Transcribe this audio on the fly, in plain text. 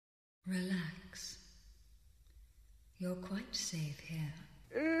Relax. You're quite safe here.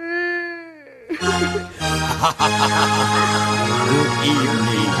 Good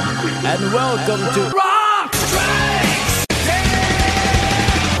evening, and welcome to Rock Strikes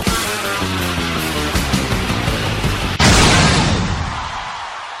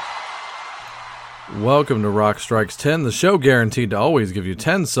 10! Welcome to Rock Strikes 10, the show guaranteed to always give you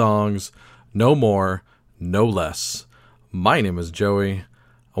 10 songs, no more, no less. My name is Joey.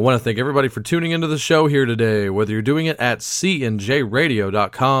 I want to thank everybody for tuning into the show here today, whether you're doing it at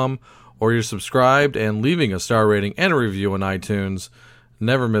cnjradio.com or you're subscribed and leaving a star rating and a review on iTunes,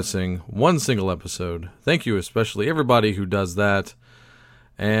 never missing one single episode. Thank you, especially everybody who does that.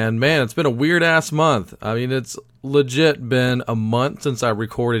 And man, it's been a weird-ass month. I mean, it's legit been a month since I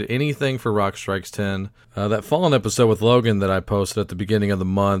recorded anything for Rock Strikes 10. That Fallen episode with Logan that I posted at the beginning of the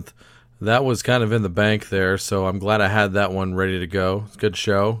month, that was kind of in the bank there, so I'm glad I had that one ready to go. It's a good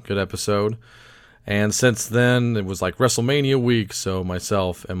show, good episode. And since then, it was like WrestleMania week, so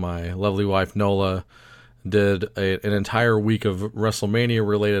myself and my lovely wife Nola did an entire week of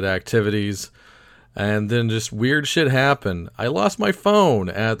WrestleMania-related activities. And then just weird shit happened. I lost my phone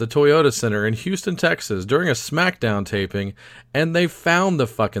at the Toyota Center in Houston, Texas during a SmackDown taping, and they found the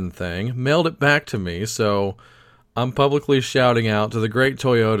fucking thing, mailed it back to me, so I'm publicly shouting out to the great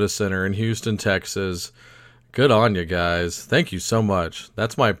Toyota Center in Houston, Texas. Good on you guys. Thank you so much.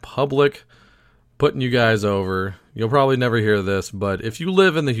 That's my public putting you guys over. You'll probably never hear this, but if you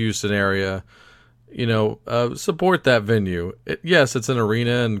live in the Houston area, you know, support that venue. Yes, it's an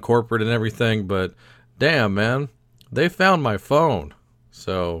arena and corporate and everything, but damn, man, they found my phone.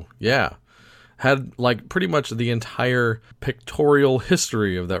 So, yeah. Had, like, pretty much the entire pictorial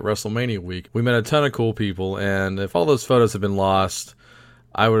history of that WrestleMania week. We met a ton of cool people, and if all those photos had been lost,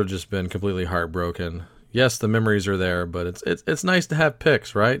 I would have just been completely heartbroken. Yes, the memories are there, but it's nice to have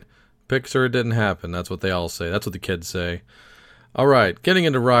pics, right? Pics or it didn't happen. That's what they all say. That's what the kids say. All right, getting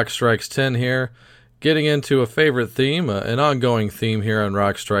into Rock Strikes 10 here. Getting into a favorite theme, an ongoing theme here on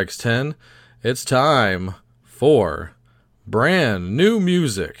Rock Strikes 10. It's time for brand new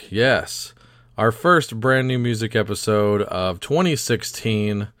music. Yes. Our first brand new music episode of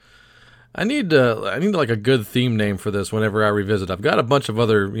 2016. I need like a good theme name for this whenever I revisit. I've got a bunch of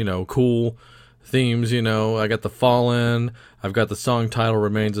other, cool themes, I got the Fallen. I've got the song title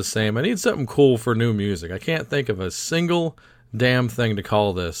remains the same. I need something cool for new music. I can't think of a single damn thing to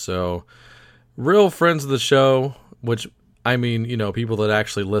call this. So, real friends of the show, which I mean, people that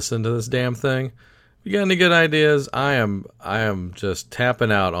actually listen to this damn thing. If you got any good ideas, I am just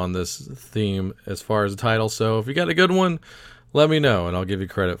tapping out on this theme as far as the title. So if you got a good one, let me know and I'll give you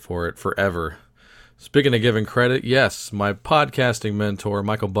credit for it forever. Speaking of giving credit, yes, my podcasting mentor,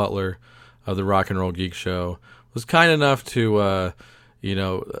 Michael Butler of the Rock and Roll Geek Show, was kind enough to,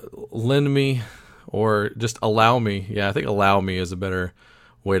 lend me or just allow me. Yeah, I think allow me is a better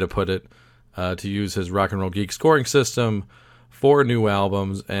way to put it, to use his Rock and Roll Geek scoring system for new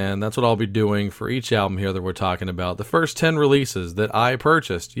albums, and that's what I'll be doing for each album here that we're talking about. The first 10 releases that I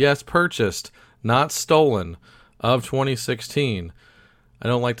purchased, yes, purchased, not stolen, of 2016. I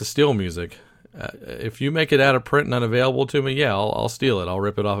don't like to steal music. If you make it out of print and unavailable to me, yeah, I'll steal it. I'll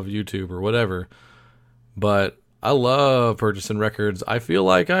rip it off of YouTube or whatever. But I love purchasing records. I feel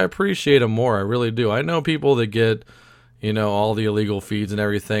like I appreciate them more. I really do. I know people that get, all the illegal feeds and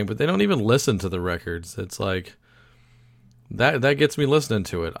everything, but they don't even listen to the records. It's like, that gets me listening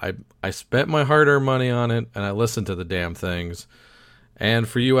to it. I spent my hard-earned money on it, and I listened to the damn things. And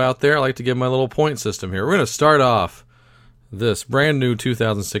for you out there, I like to give my little point system here. We're going to start off this brand new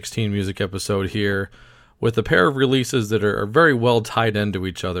 2016 music episode here with a pair of releases that are very well tied into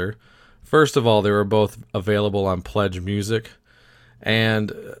each other. First of all, they were both available on Pledge Music,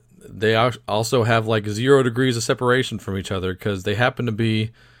 and they also have like 0 degrees of separation from each other because they happen to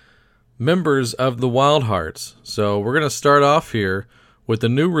be members of the Wild Hearts. So we're going to start off here with the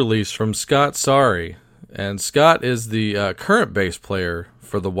new release from Scott Sorry. And Scott is the current bass player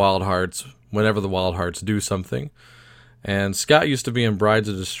for the Wild Hearts whenever the Wild Hearts do something. And Scott used to be in Brides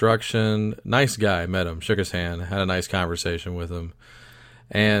of Destruction. Nice guy. Met him, shook his hand, had a nice conversation with him.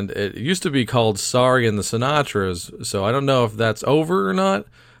 And it used to be called Sorry and the Sinatras, so I don't know if that's over or not,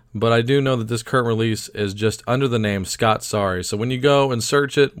 but I do know that this current release is just under the name Scott Sorry. So when you go and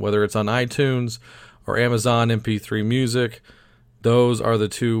search it, whether it's on iTunes or Amazon MP3 Music, those are the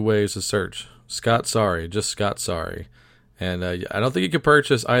two ways to search. Scott Sorry, just Scott Sorry. And I don't think you can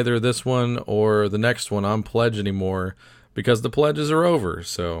purchase either this one or the next one on Pledge anymore because the pledges are over.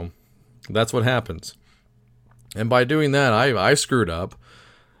 So that's what happens. And by doing that, I screwed up.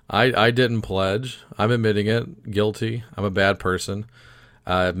 I didn't pledge. I'm admitting it. Guilty. I'm a bad person.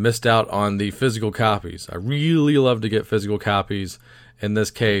 Missed out on the physical copies. I really love to get physical copies. In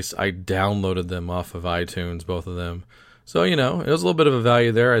this case, I downloaded them off of iTunes, both of them. So, it was a little bit of a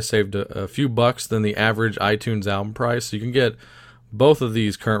value there. I saved a few bucks than the average iTunes album price. So you can get both of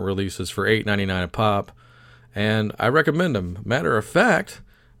these current releases for $8.99 a pop. And I recommend them. Matter of fact,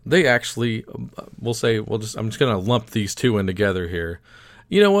 they actually, I'm just going to lump these two in together here.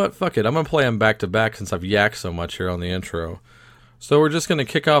 You know what? Fuck it. I'm going to play them back to back since I've yacked so much here on the intro. So we're just going to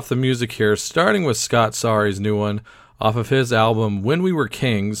kick off the music here, starting with Scott Sorry's new one off of his album When We Were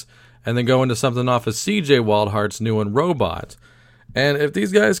Kings, and then go into something off of CJ Wildheart's new one, Robot. And if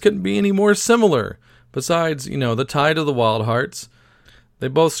these guys couldn't be any more similar, besides, the tie to the Wildhearts, they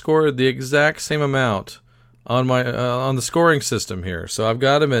both scored the exact same amount on my on the scoring system here. So I've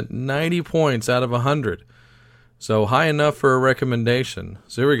got them at 90 points out of 100. So high enough for a recommendation.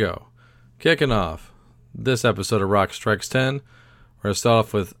 So here we go. Kicking off this episode of Rock Strikes 10. We're going to start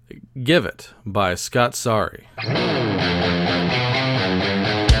off with Give It by Scott Sorry.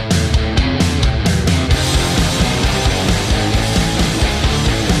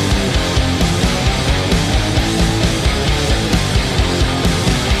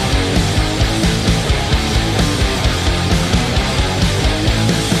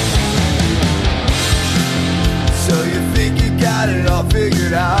 So you think you got it all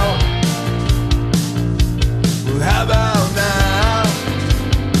figured out? Well, how about now?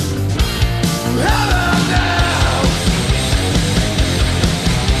 How about now?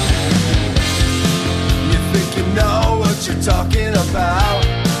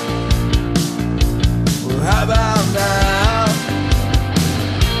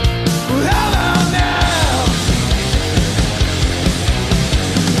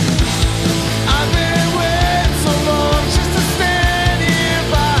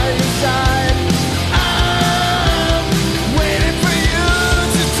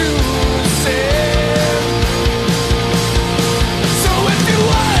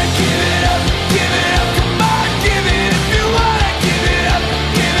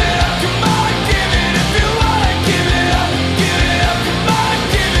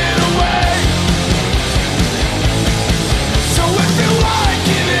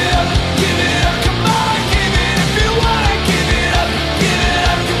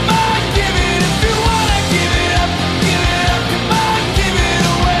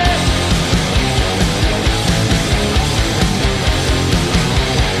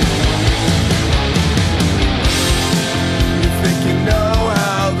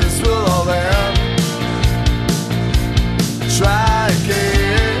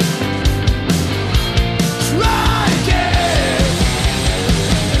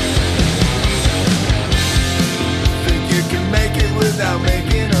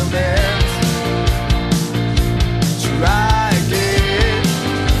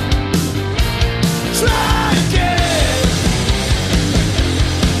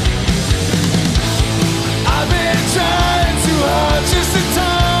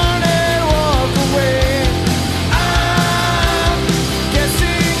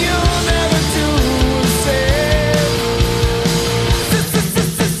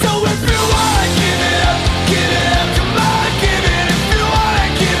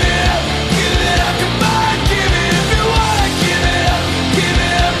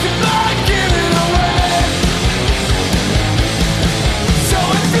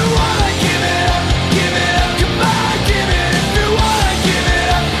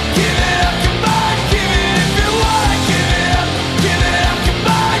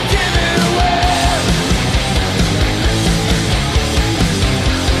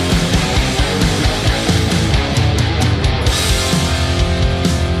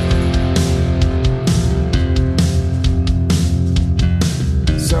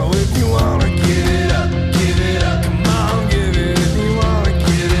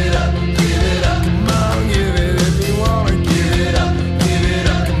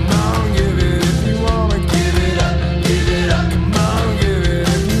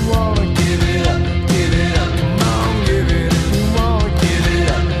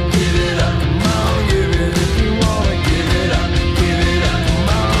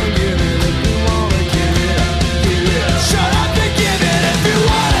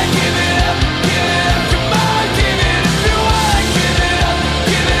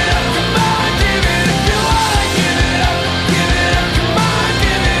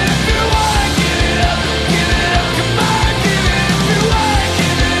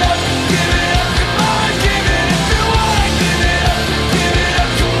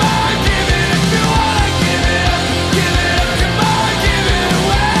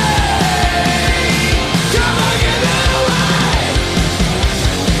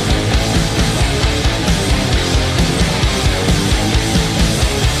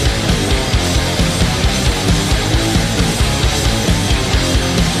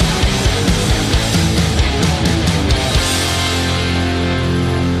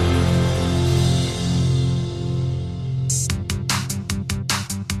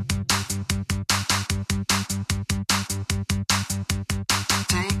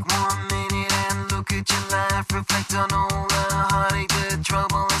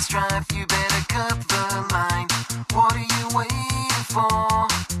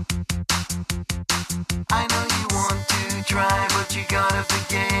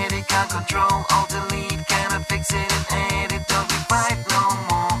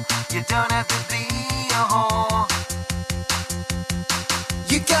 have to be a whore.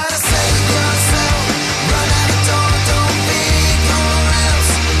 You gotta save yourself, run out the door, don't think, or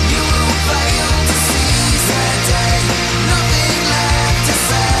else you will fail to seize that day. Nothing left to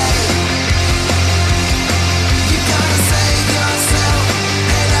say. You gotta save yourself,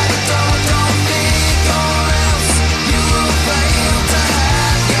 head out the door, don't think, or else you will fail to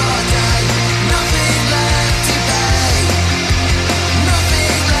have your day. Nothing left to pay,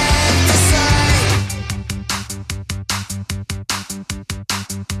 nothing left to say.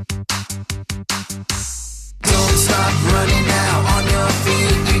 Don't stop running now, on your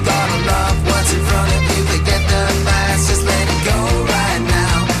feet. You gotta love what's in front of you. Forget the past, just let it go right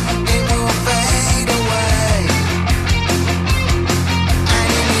now. It will fade away. And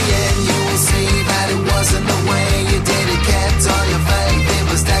in the end you will see that it wasn't the way you did it. Kept all your faith, it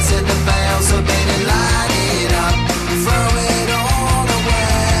was destined to fail. So baby, light it up, throw it all away.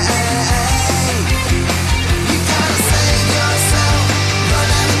 You gotta save yourself, run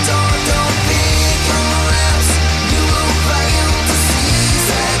out the door, don't think, or else you will fail to seize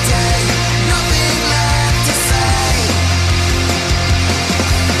that day. Nothing left to say.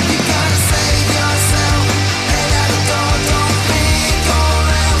 You gotta save yourself, head out the door, don't think, or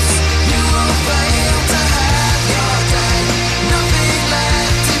else you will fail to have your day. Nothing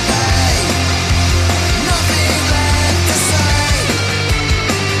left to pay, nothing left to say.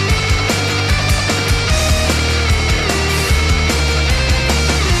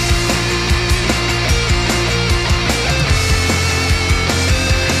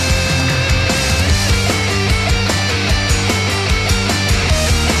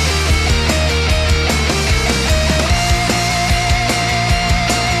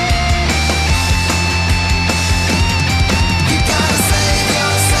 You gotta save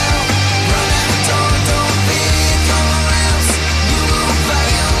yourself, run out the door, don't think, or else you will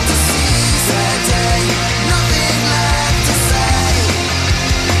fail to seize that day. Nothing left to say.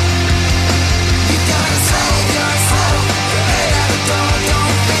 You gotta save yourself, head out the door, don't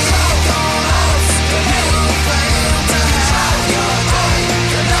think, or else you will fail to have your day.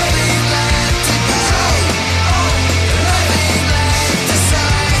 Nothing left to pay, nothing left to say.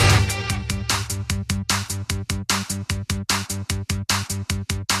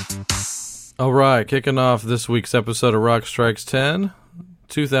 All right, kicking off this week's episode of Rock Strikes 10,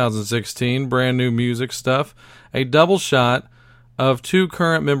 2016, brand new music stuff. A double shot of two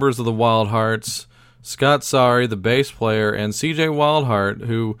current members of the Wild Hearts, Scott Sorry, the bass player, and CJ Wildheart,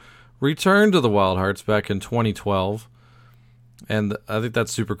 who returned to the Wild Hearts back in 2012. And I think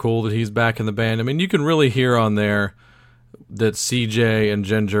that's super cool that he's back in the band. I mean, you can really hear on there that CJ and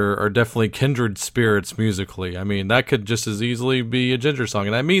Ginger are definitely kindred spirits musically. I mean, that could just as easily be a Ginger song.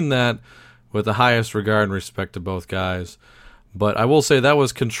 And I mean that with the highest regard and respect to both guys. But I will say that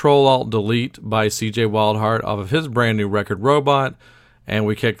was Control-Alt-Delete by CJ Wildheart off of his brand new record, Robot. And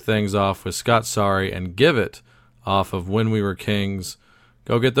we kicked things off with Scott Sorry and Give It off of When We Were Kings.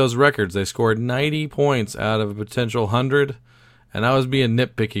 Go get those records. They scored 90 points out of a potential 100. And I was being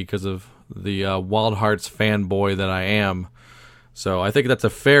nitpicky because of the Wild Hearts fanboy that I am. So I think that's a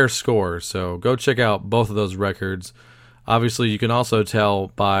fair score. So go check out both of those records. Obviously, you can also tell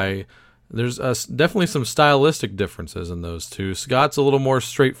by... There's definitely some stylistic differences in those two. Scott's a little more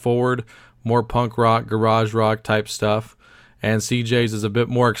straightforward, more punk rock, garage rock type stuff. And CJ's is a bit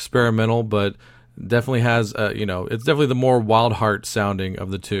more experimental, but definitely has, it's definitely the more Wild Heart sounding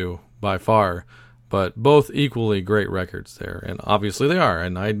of the two by far. But both equally great records there. And obviously they are.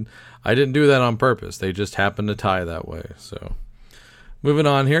 And I didn't do that on purpose. They just happened to tie that way. So moving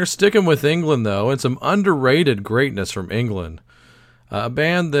on here. Sticking with England, though, and some underrated greatness from England. A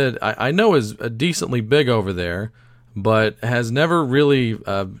band that I know is decently big over there, but has never really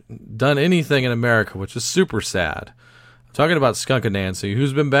done anything in America, which is super sad. I'm talking about Skunk Anansie,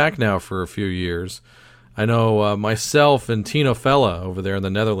 who's been back now for a few years. I know myself and Tino Fella over there in the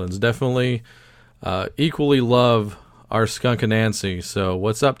Netherlands definitely equally love our Skunk Anansie. So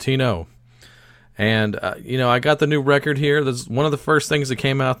what's up, Tino? And, I got the new record here. That's one of the first things that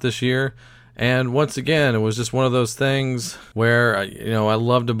came out this year. And once again, it was just one of those things where, I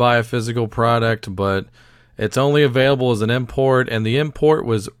love to buy a physical product, but it's only available as an import, and the import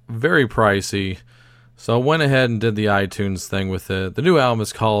was very pricey. So I went ahead and did the iTunes thing with it. The new album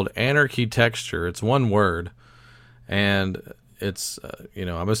is called Anarchy Texture. It's one word. And it's,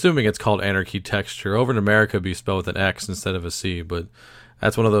 I'm assuming it's called Anarchy Texture. Over in America, it'd be spelled with an X instead of a C, but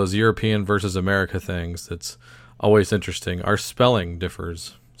that's one of those European versus America things that's always interesting. Our spelling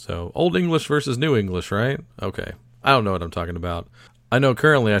differs. So, Old English versus New English, right? Okay. I don't know what I'm talking about. I know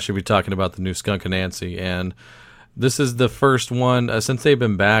currently I should be talking about the new Skunk Anansie, and This is the first one since they've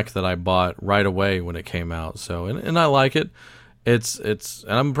been back that I bought right away when it came out. So, and I like it. It's, and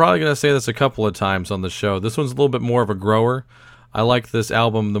I'm probably going to say this a couple of times on the show. This one's a little bit more of a grower. I like this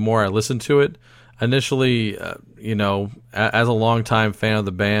album the more I listen to it. Initially, as a longtime fan of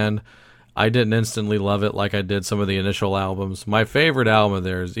the band, I didn't instantly love it like I did some of the initial albums. My favorite album of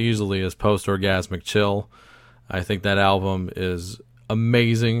theirs easily is Post-Orgasmic Chill. I think that album is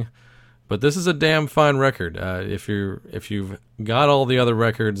amazing. But this is a damn fine record. If you've got all the other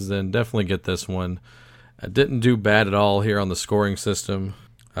records, then definitely get this one. It didn't do bad at all here on the scoring system.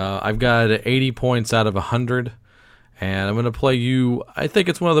 I've got 80 points out of 100, and I'm going to play you, I think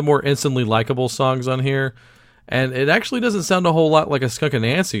it's one of the more instantly likable songs on here, and it actually doesn't sound a whole lot like a Skunk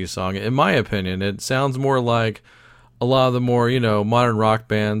Anansie song, in my opinion. It sounds more like a lot of the more, modern rock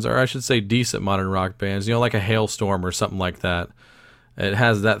bands, or I should say decent modern rock bands, like a Hailstorm or something like that. It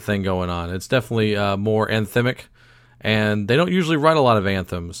has that thing going on. It's definitely more anthemic, and they don't usually write a lot of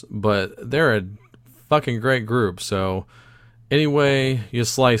anthems, but they're a fucking great group. So anyway you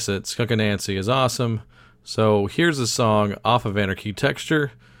slice it, Skunk Anansie is awesome. So here's a song off of Anarchy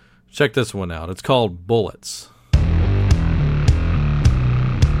Texture. Check this one out. It's called Bullets.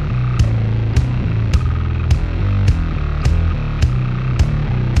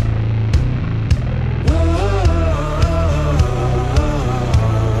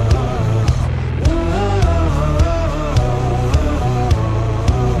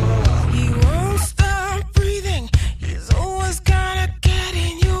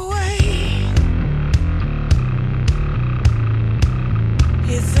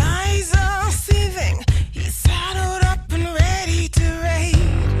 His eyes are seething, he's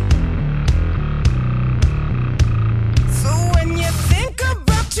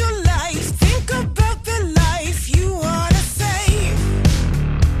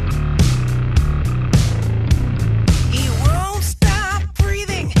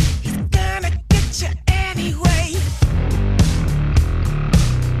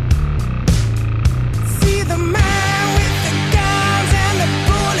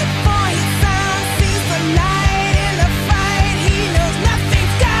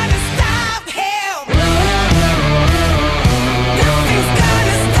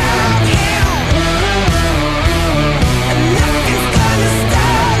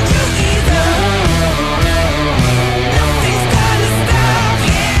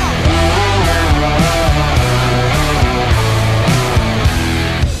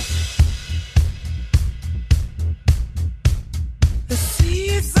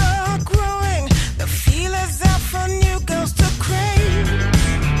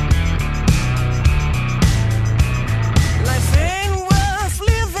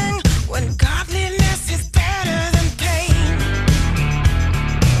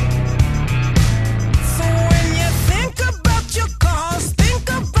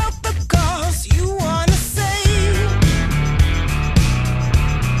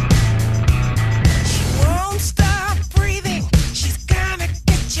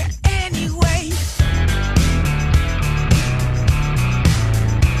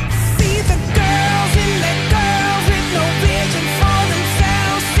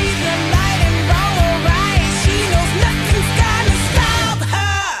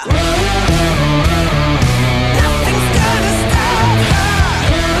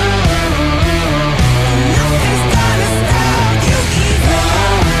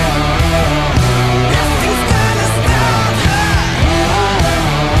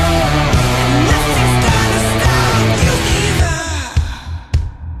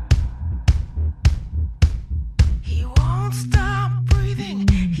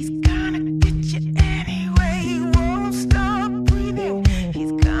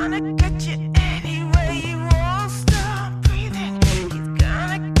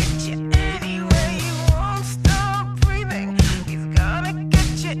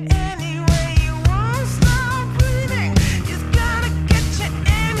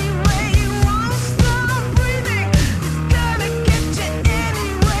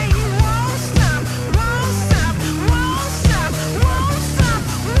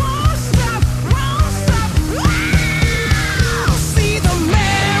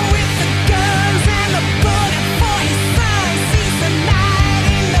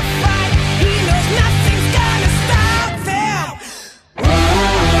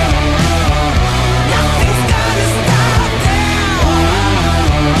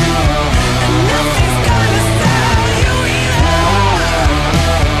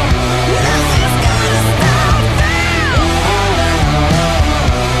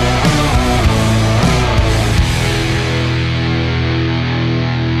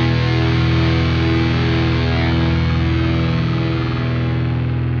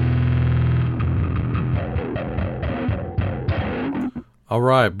All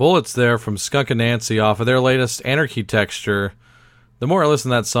right, Bullets there from Skunk Anansie off of their latest Anarchy Texture. The more I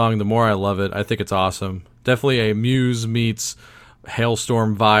listen to that song, the more I love it. I think it's awesome. Definitely a Muse meets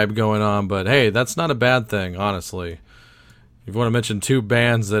Hailstorm vibe going on, but hey, that's not a bad thing, honestly. If you want to mention two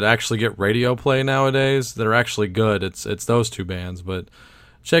bands that actually get radio play nowadays that are actually good, it's those two bands. But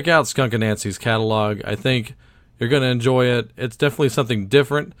check out Skunk Anansie's catalog. I think you're going to enjoy it. It's definitely something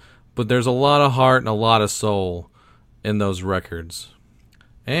different, but there's a lot of heart and a lot of soul in those records.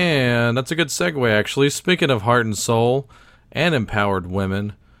 And that's a good segue, actually. Speaking of heart and soul and empowered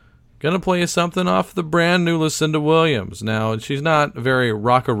women, gonna play you something off the brand new Lucinda Williams. Now, she's not very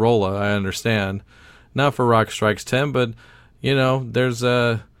rock-a-rolla, I understand. Not for Rock Strikes 10, but, you know,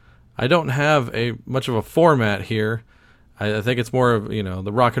 I don't have much of a format here. I think it's more of, you know,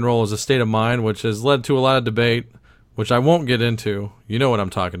 the rock and roll is a state of mind, which has led to a lot of debate, which I won't get into. You know what I'm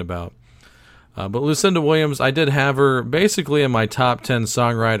talking about. But Lucinda Williams, I did have her basically in my top 10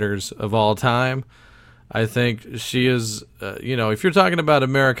 songwriters of all time. I think she is, you know, if you're talking about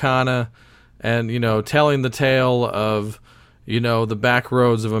Americana and, you know, telling the tale of, you know, the back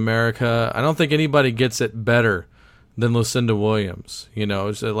roads of America, I don't think anybody gets it better than Lucinda Williams. You know,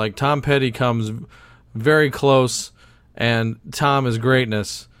 it's like Tom Petty comes very close, and Tom is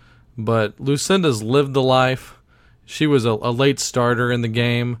greatness, but Lucinda's lived the life. She was a late starter in the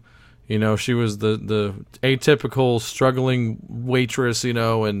game. You know, she was the atypical struggling waitress, you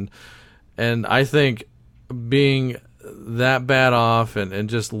know, and I think being that bad off and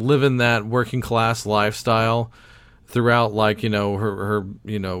just living that working class lifestyle throughout, like, you know, her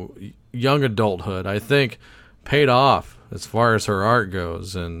you know, young adulthood, I think paid off as far as her art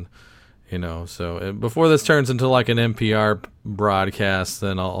goes. And, you know, so before this turns into like an NPR broadcast,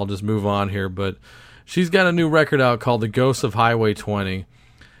 then I'll just move on here. But she's got a new record out called The Ghosts of Highway 20.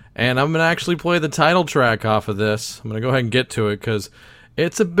 And I'm going to actually play the title track off of this. I'm going to go ahead and get to it because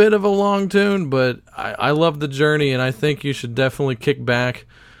it's a bit of a long tune, but I love the journey, and I think you should definitely kick back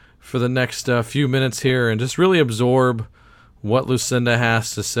for the next few minutes here and just really absorb what Lucinda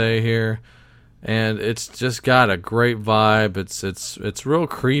has to say here. And it's just got a great vibe. It's real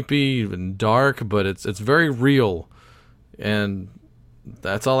creepy and dark, but it's very real, and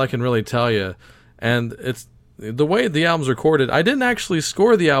that's all I can really tell you. And it's the way the album's recorded. I didn't actually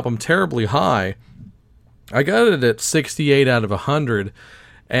score the album terribly high. I got it at 68 out of 100,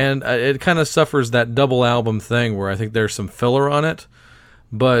 and it kind of suffers that double album thing where I think there's some filler on it,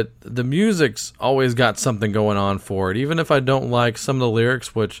 but the music's always got something going on for it, even if I don't like some of the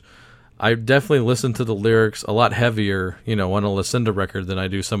lyrics, which I definitely listen to the lyrics a lot heavier, you know, on a Lucinda record than I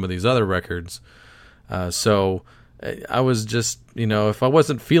do some of these other records. So I was just, you know, if I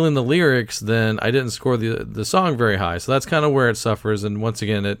wasn't feeling the lyrics, then I didn't score the song very high. So that's kind of where it suffers. And once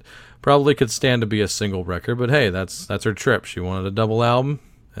again, it probably could stand to be a single record, but hey, that's her trip. She wanted a double album,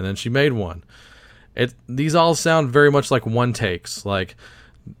 and then she made one. These all sound very much like one takes. Like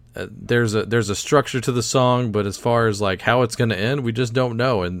there's a structure to the song, but as far as like how it's going to end, we just don't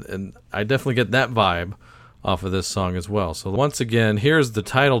know. And I definitely get that vibe off of this song as well. So once again, here's the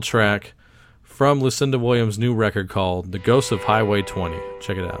title track from Lucinda Williams' new record called The Ghosts of Highway 20.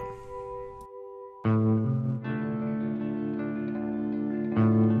 Check it out.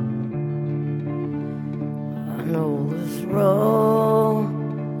 I know this road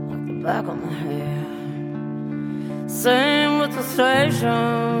like the back of my hand. Same with the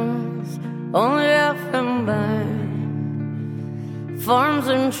stations, only FM band. Farms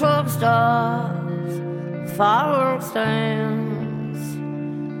and truck stops, fireworks stands.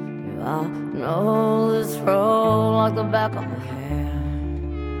 Yeah, I know this road like the back of my hand.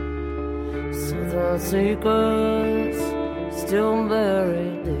 Southern secrets still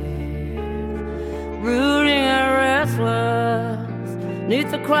buried deep, rooting and restless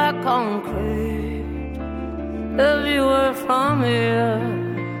neath the cracked concrete. If you were from here,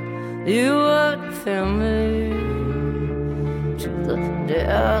 you would feel me to the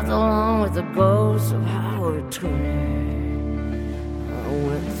death along with the ghosts of Highway 20. I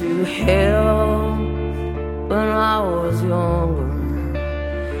went through hell when I was younger.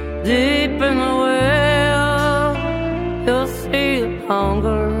 Deep in the well, you'll see the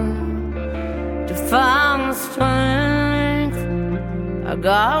hunger to find the strength I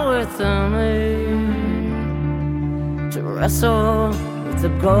got within me to wrestle with the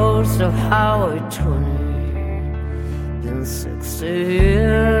ghost of Highway 20. Been 60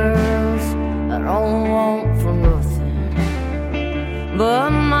 years, I don't want for nothing, but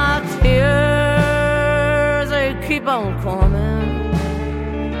my tears, they keep on coming,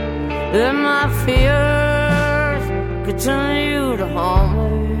 and my fears continue to haunt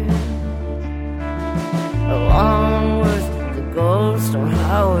me, along with the ghost of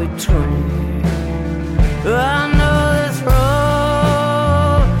 20. I know this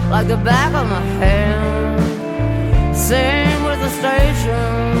road like the back of my hand. Same with the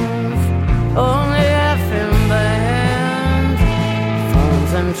stations, only FM band.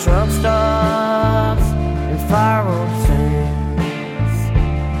 Phones and truck stops and fireworks stands.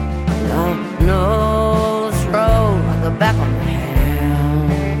 I know this road like the back of my hand.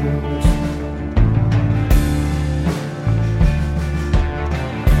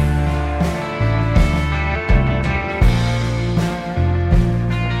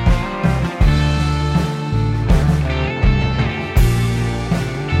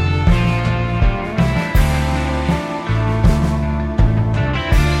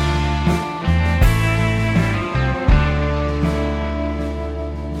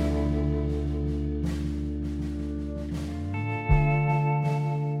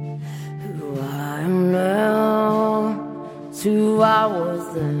 Who I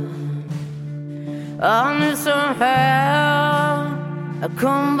was then, I knew somehow I'd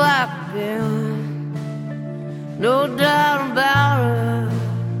come back again. No doubt about it,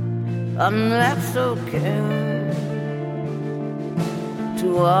 I'm next again. To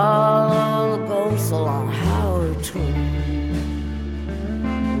all the ghosts along Highway 20,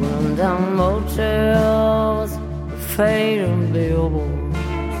 run down motels, fading billboards,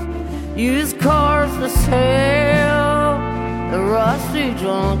 used cars for sale, the rusty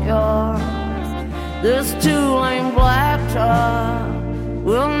junkyards. This two-lane blacktop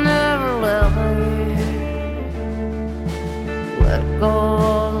will never let me let go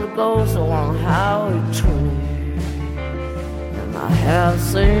of the ghosts along Highway 20. And I have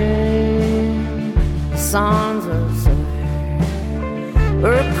seen signs that say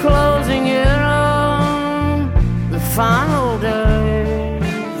we're closing in on the final days,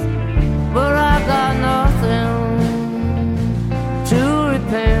 but I got nothing to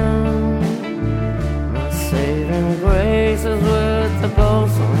repent. My saving grace is with the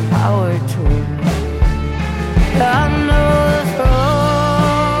ghosts on Highway 20. I know this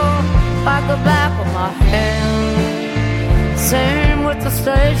road like the back of my hand. Same with the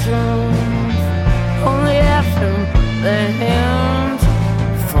stations, only FM bands.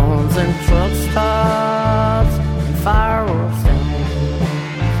 Phones and truck stops and fireworks stands.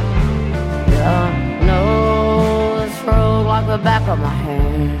 Yeah, I know this road like the back of my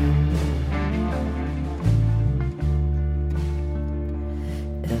hand.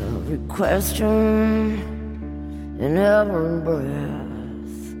 Every question and every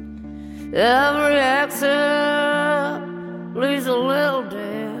breath, every exit leaves a little death.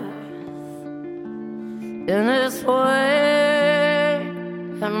 In this way,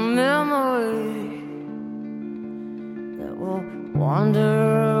 and a memory that will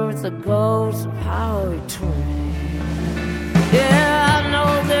wander with the ghosts of Highway 20. Yeah, I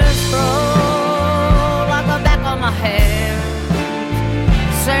know this road like the back of my hand.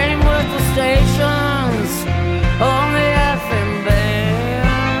 Same with the stations, only FM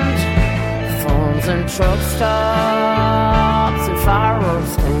bands. Phones and truck stops and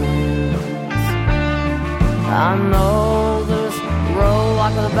fireworks stands. I know this road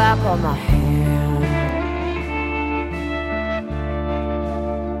like the back of my hand.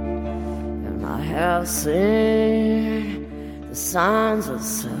 And I have seen the signs that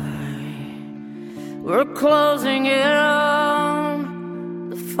say we're closing in on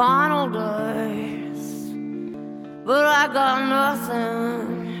the final days, but I got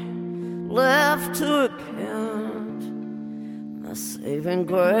nothing left to repent. My saving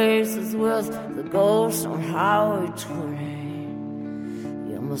grace is with the ghosts on Highway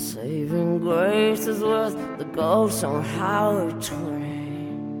 20. Yeah, my saving grace is with the ghosts on Highway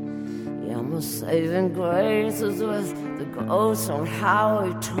 20. Yeah, my saving grace is with the ghosts on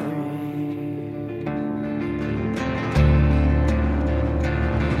Highway 20.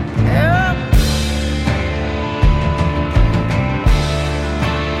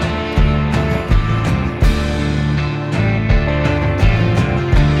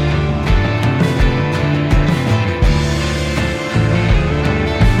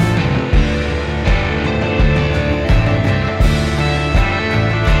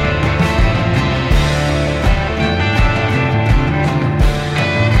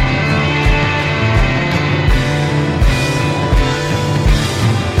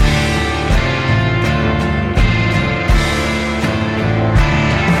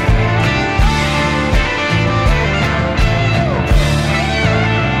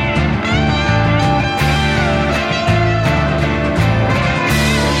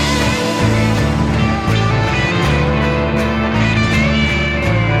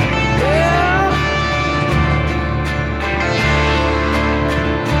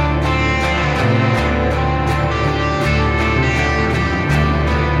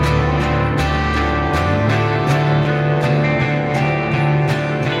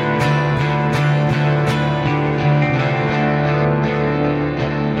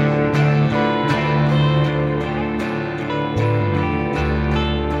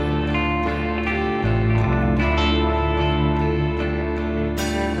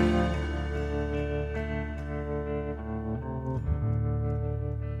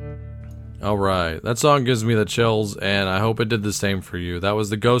 All right. That song gives me the chills, and I hope it did the same for you. That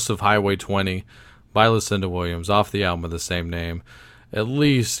was The Ghost of Highway 20 by Lucinda Williams off the album of the same name. At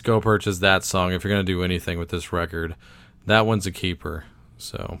least go purchase that song if you're going to do anything with this record. That one's a keeper.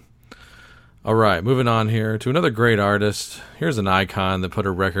 So, all right. Moving on here to another great artist. Here's an icon that put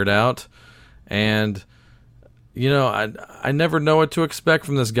a record out. And, you know, I never know what to expect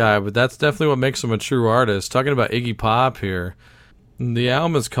from this guy, but that's definitely what makes him a true artist. Talking about Iggy Pop here. The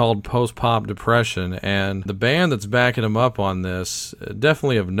album is called Post-Pop Depression, and the band that's backing him up on this,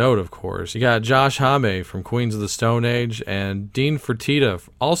 definitely of note, of course. You got Josh Homme from Queens of the Stone Age, and Dean Fertitta,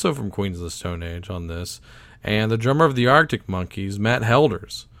 also from Queens of the Stone Age, on this, and the drummer of the Arctic Monkeys, Matt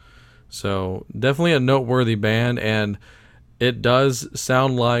Helders. So, definitely a noteworthy band, and it does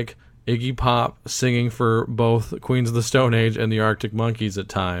sound like Iggy Pop singing for both Queens of the Stone Age and the Arctic Monkeys at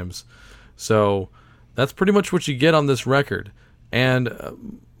times. So, that's pretty much what you get on this record.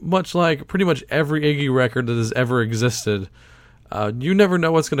 And much like pretty much every Iggy record that has ever existed, you never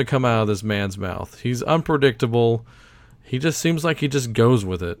know what's going to come out of this man's mouth. He's unpredictable. He just seems like he just goes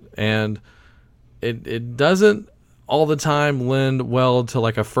with it. And it doesn't all the time lend well to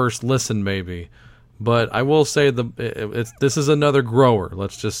like a first listen maybe. But I will say this is another grower,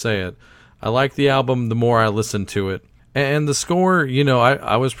 let's just say it. I like the album the more I listen to it. And the score, you know,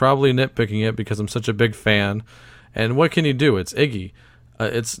 I was probably nitpicking it because I'm such a big fan. And what can you do? It's Iggy.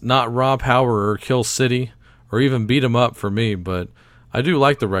 It's not Raw Power or Kill City or even Beat 'Em Up for me, but I do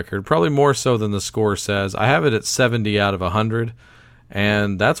like the record, probably more so than the score says. I have it at 70 out of 100,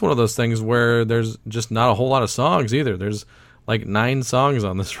 and that's one of those things where there's just not a whole lot of songs either. There's like 9 songs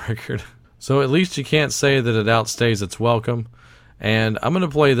on this record. So at least you can't say that it outstays its welcome. And I'm going to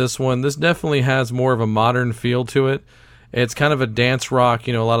play this one. This definitely has more of a modern feel to it. It's kind of a dance rock,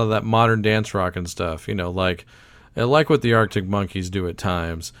 you know, a lot of that modern dance rock and stuff, you know, like what the Arctic Monkeys do at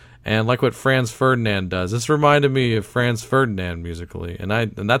times, and like what Franz Ferdinand does. This reminded me of Franz Ferdinand musically, and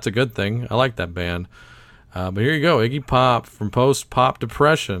that's a good thing. I like that band. But here you go, Iggy Pop from Post-Pop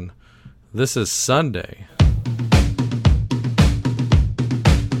Depression. This is Sunday.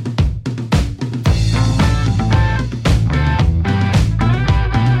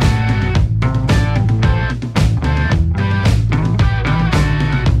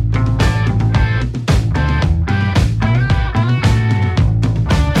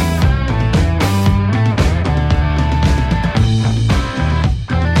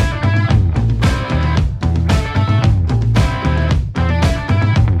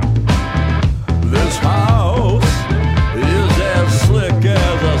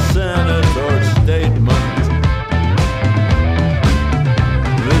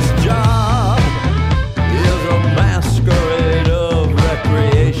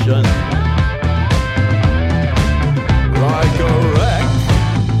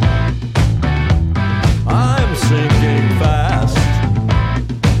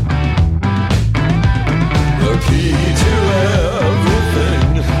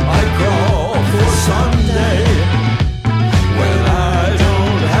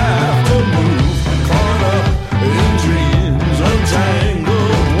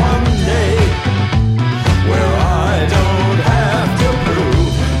 Where I don't have to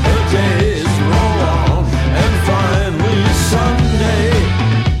prove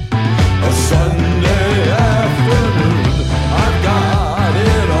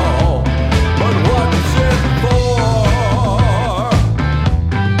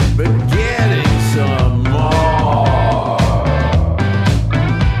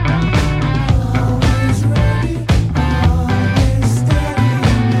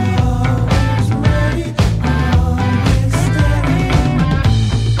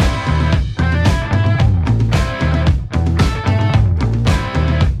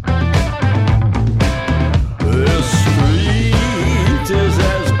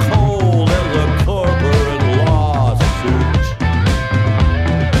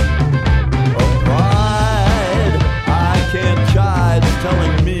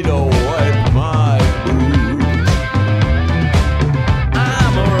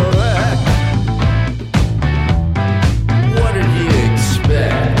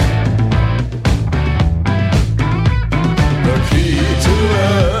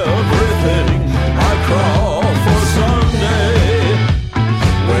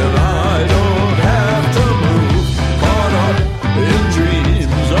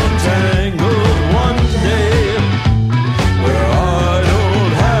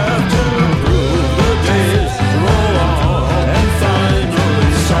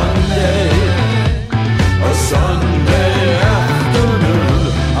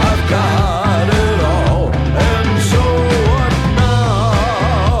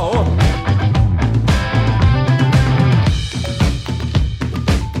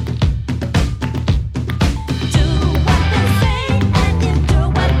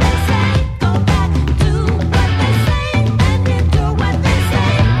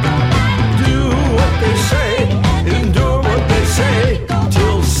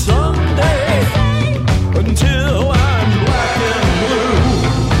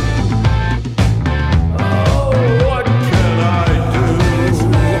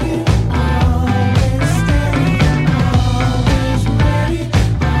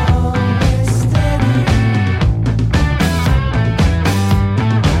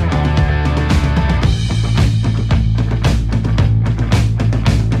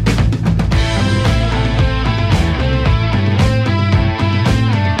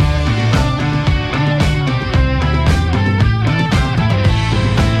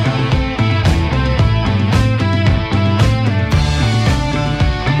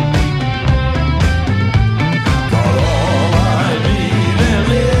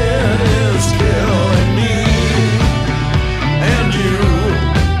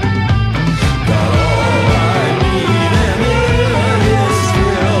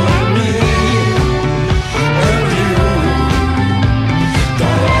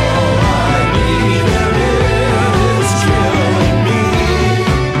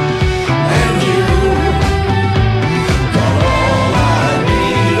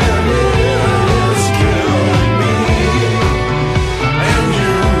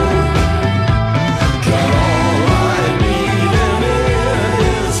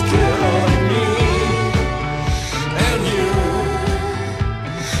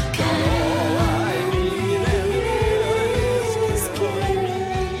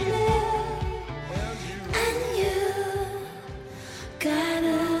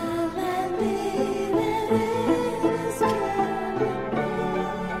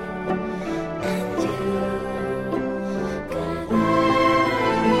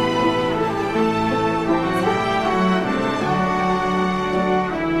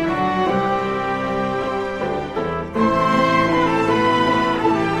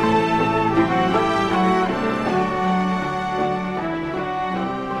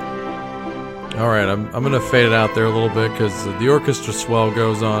I'm going to fade it out there a little bit because the orchestra swell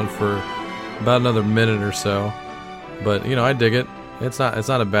goes on for about another minute or so. But, you know, I dig it. It's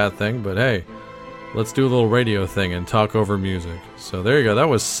not a bad thing, but hey, let's do a little radio thing and talk over music. So there you go. That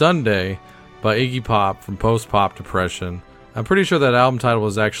was Sunday by Iggy Pop from Post Pop Depression. I'm pretty sure that album title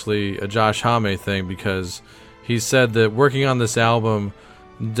was actually a Josh Homme thing because he said that working on this album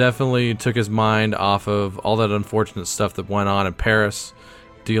definitely took his mind off of all that unfortunate stuff that went on in Paris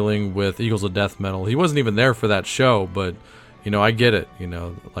dealing with Eagles of Death Metal. He wasn't even there for that show, but, you know, I get it. You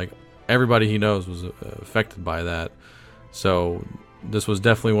know, like, everybody he knows was affected by that. So this was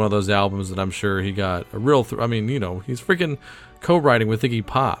definitely one of those albums that I'm sure he got a real... I mean, you know, he's freaking co-writing with Iggy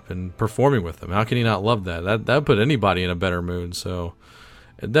Pop and performing with him. How can he not love that? That put anybody in a better mood. So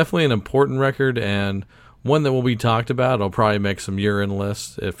definitely an important record and one that will be talked about. I'll probably make some year-end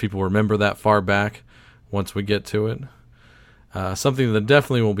lists if people remember that far back once we get to it. Something that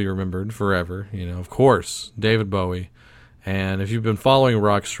definitely will be remembered forever. You know, of course, David Bowie. And if you've been following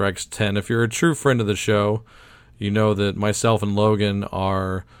Rock Strikes 10, if you're a true friend of the show, you know that myself and Logan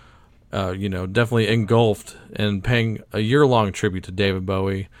are, you know, definitely engulfed in paying a year-long tribute to David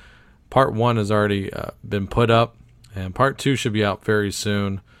Bowie. Part 1 has already been put up, and Part 2 should be out very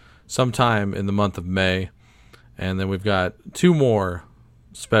soon, sometime in the month of May. And then we've got 2 more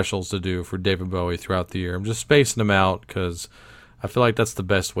specials to do for David Bowie throughout the year. I'm just spacing them out because I feel like that's the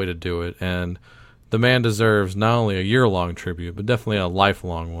best way to do it. And the man deserves not only a year-long tribute, but definitely a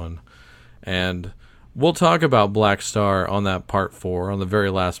lifelong one. And we'll talk about Black Star on that Part 4, on the very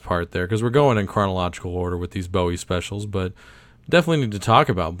last part there, because we're going in chronological order with these Bowie specials, but definitely need to talk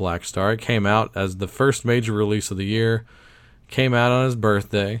about Black Star. It came out as the first major release of the year, came out on his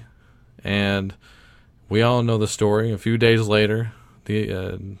birthday, and we all know the story. A few days later,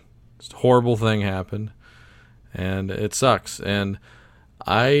 the horrible thing happened, and it sucks. And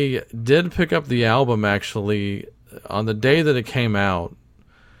I did pick up the album, actually, on the day that it came out,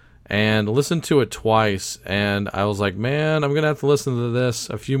 and listened to it twice, and I was like, man, I'm going to have to listen to this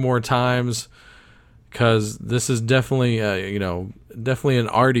a few more times, because this is definitely, you know, definitely an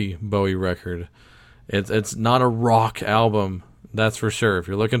arty Bowie record. It's not a rock album, that's for sure. If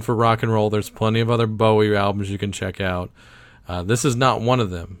you're looking for rock and roll, there's plenty of other Bowie albums you can check out. This is not one of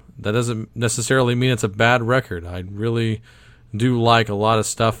them. That doesn't necessarily mean it's a bad record. I really do like a lot of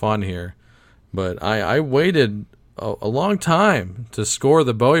stuff on here, but I waited a long time to score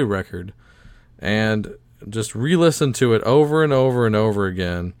the Bowie record and just re-listened to it over and over and over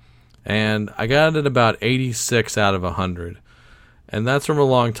again, and I got it about 86 out of 100, and that's from a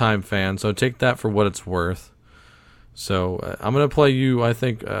long-time fan, so take that for what it's worth. So I'm going to play you, I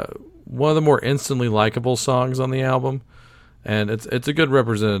think, one of the more instantly likable songs on the album, and it's a good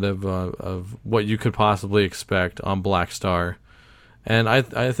representative of what you could possibly expect on Black Star, and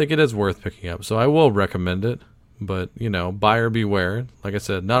I think it is worth picking up, so I will recommend it. But, you know, buyer beware. Like I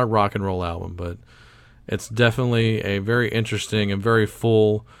said, not a rock and roll album, but it's definitely a very interesting and very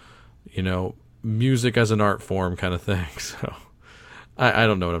full, you know, music as an art form kind of thing. So I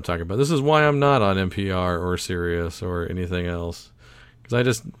don't know what I'm talking about. This is why I'm not on NPR or Sirius or anything else, because I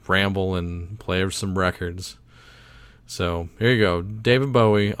just ramble and play some records. So here you go. David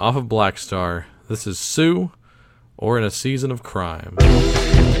Bowie off of Black Star. This is Sue, or In a Season of Crime.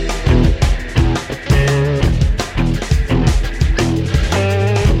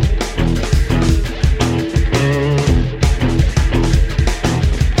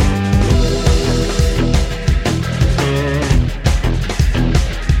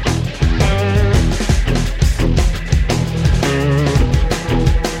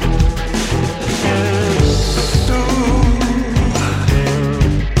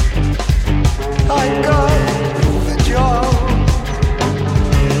 I got the job.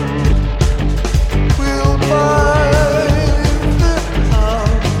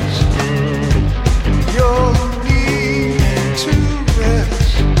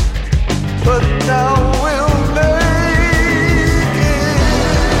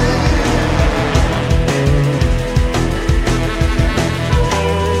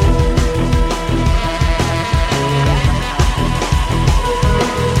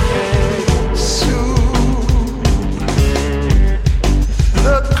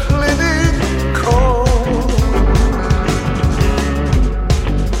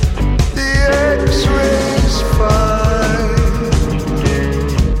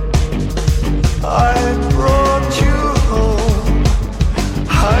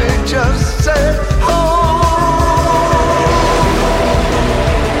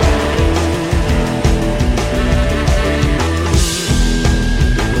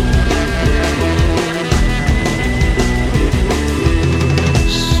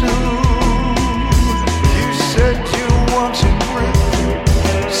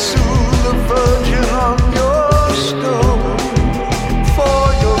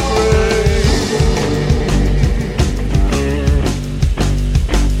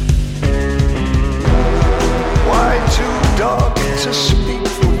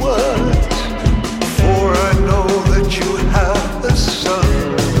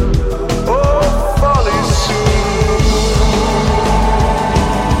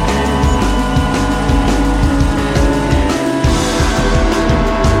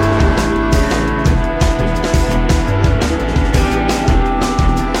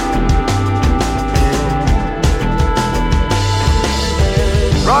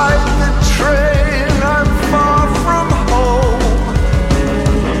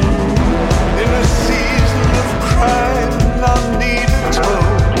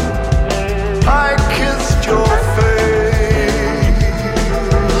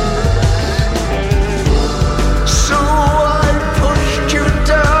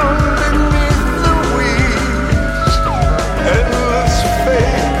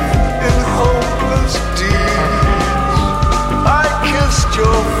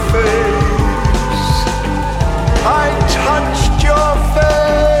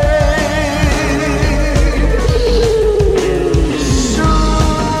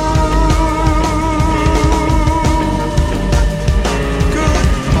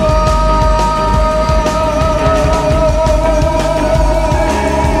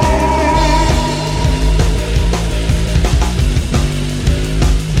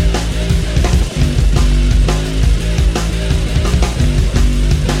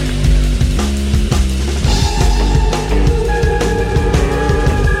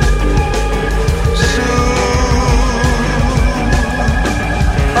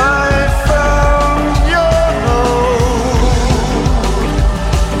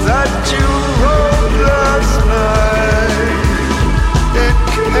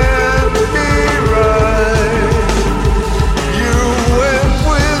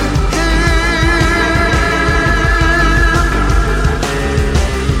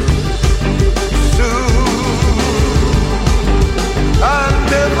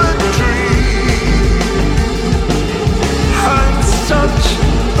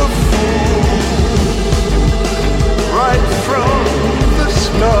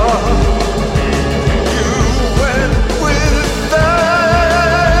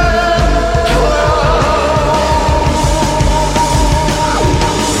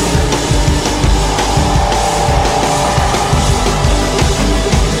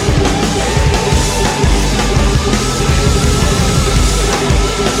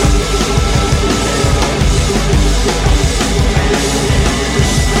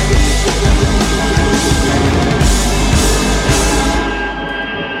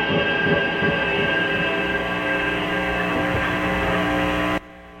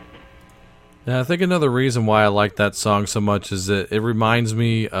 And I think another reason why I like that song so much is that it reminds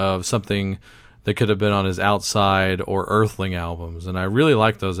me of something that could have been on his Outside or Earthling albums, and I really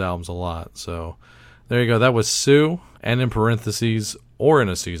like those albums a lot. So there you go. That was Sue, and in parentheses, or in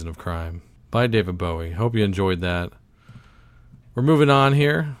a Season of Crime, by David Bowie. Hope you enjoyed that. We're moving on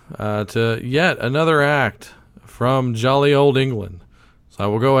here to yet another act from jolly old England. So I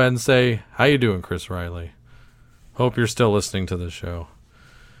will go ahead and say, how you doing, Chris Riley? Hope you're still listening to the show.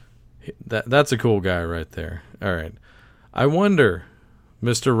 That's a cool guy right there. All right. I wonder,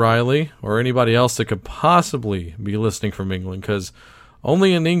 Mr. Riley, or anybody else that could possibly be listening from England, because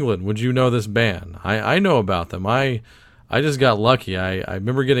only in England would you know this band. I know about them. I just got lucky. I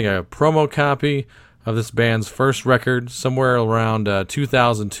remember getting a promo copy of this band's first record somewhere around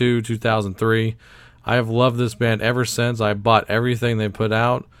 2002, 2003. I have loved this band ever since. I bought everything they put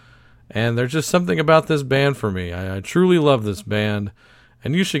out, and there's just something about this band for me. I truly love this band,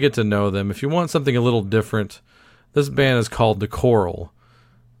 and you should get to know them. If you want something a little different, this band is called The Coral.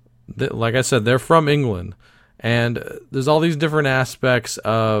 Like I said, they're from England, and there's all these different aspects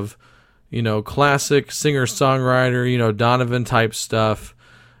of, classic singer-songwriter, Donovan type stuff.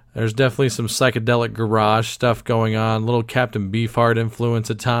 There's definitely some psychedelic garage stuff going on, little Captain Beefheart influence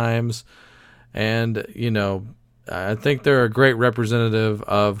at times. And, I think they're a great representative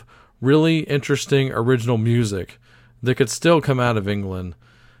of really interesting original music that could still come out of England.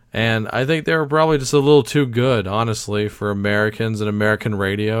 And I think they were probably just a little too good, honestly, for Americans and American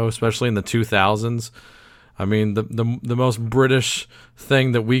radio, especially in the 2000s. I mean, the most British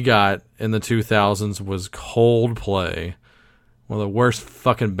thing that we got in the 2000s was Coldplay, one of the worst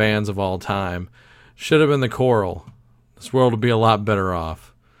fucking bands of all time. Should have been The Coral. This world would be a lot better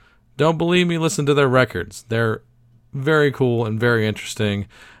off. Don't believe me? Listen to their records. They're very cool and very interesting.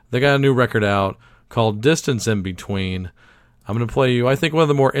 They got a new record out called Distance in Between. I'm going to play you, I think, one of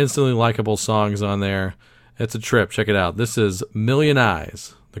the more instantly likable songs on there. It's a trip. Check it out. This is Million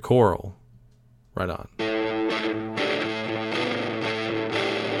Eyes, The Coral. Right on.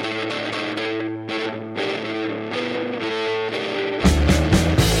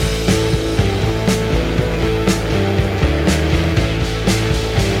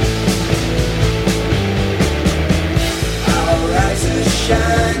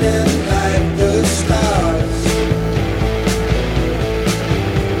 Shining like the stars,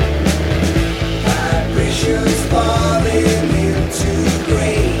 vibrations falling into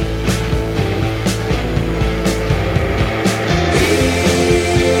gray.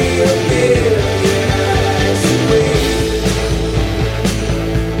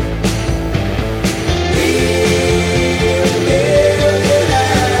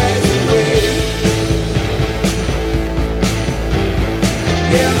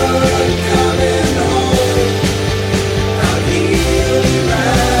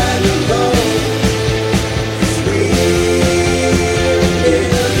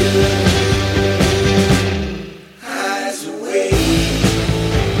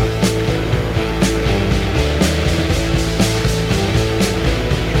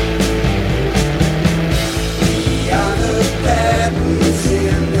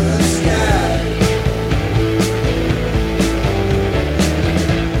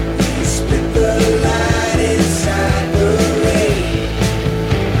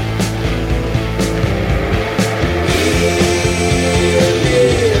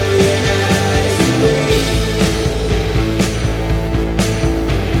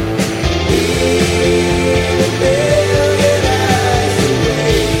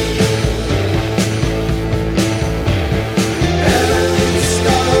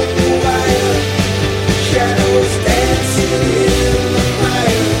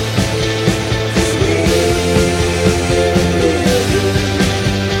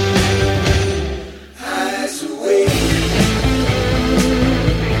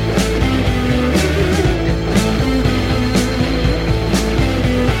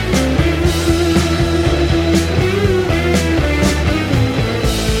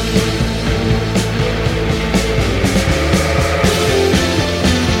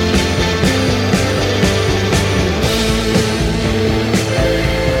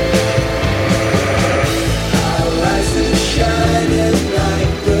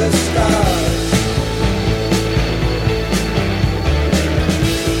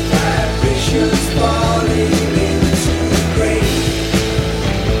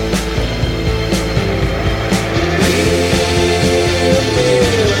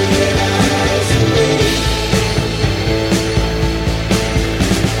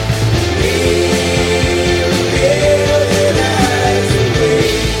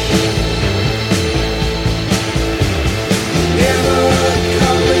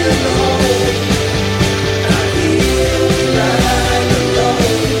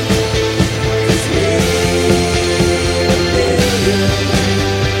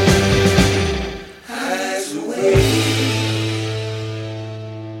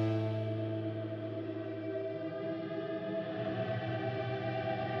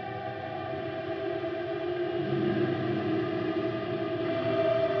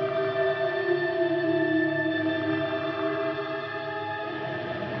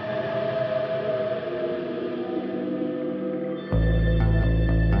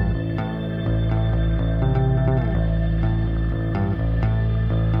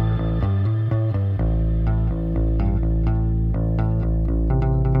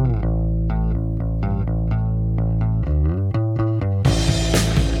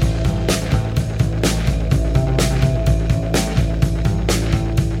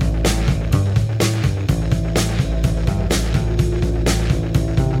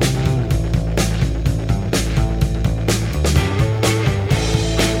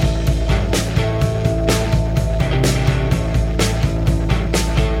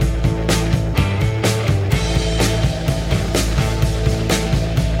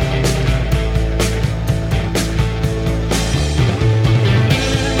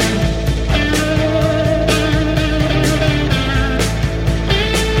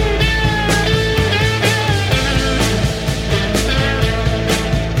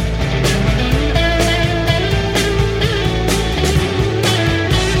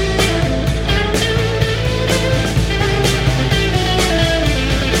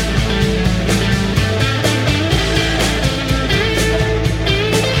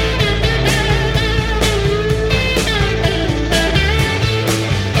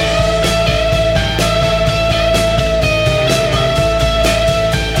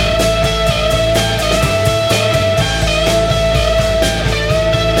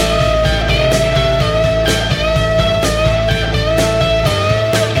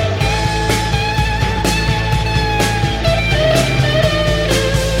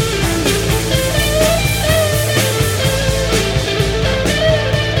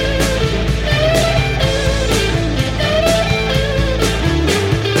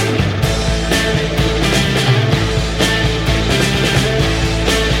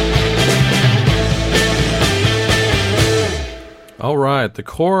 right, the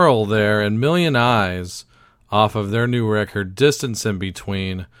Coral there and Million Eyes off of their new record, Distance in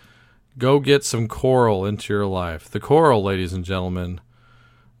Between. Go get some Coral into your life. The Coral, ladies and gentlemen.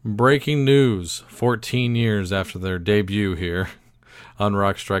 Breaking news 14 years after their debut here on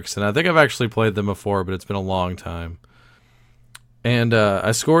Rock Strikes. And I think I've actually played them before, but it's been a long time. And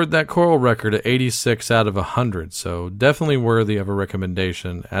I scored that Coral record at 86 out of 100, so definitely worthy of a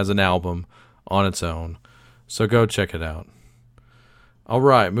recommendation as an album on its own. So go check it out. All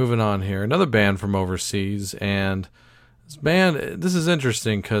right, moving on here. Another band from overseas, and this is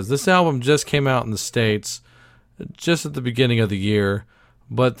interesting because this album just came out in the States just at the beginning of the year,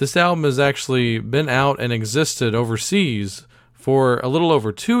 but this album has actually been out and existed overseas for a little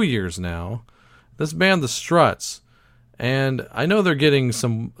over 2 years now. This band, The Struts. And I know they're getting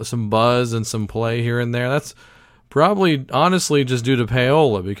some buzz and some play here and there. That's probably honestly just due to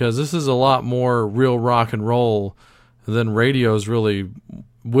payola, because this is a lot more real rock and roll than radio's really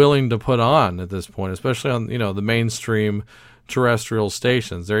willing to put on at this point, especially on, the mainstream terrestrial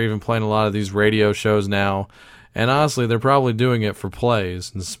stations. They're even playing a lot of these radio shows now, and honestly, they're probably doing it for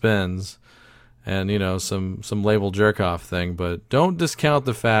plays and spins and, some label jerk-off thing. But don't discount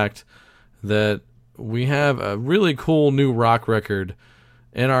the fact that we have a really cool new rock record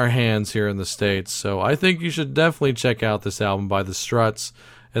in our hands here in the States. So I think you should definitely check out this album by The Struts.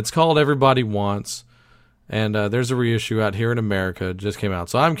 It's called Everybody Wants, and there's a reissue out here in America. It just came out.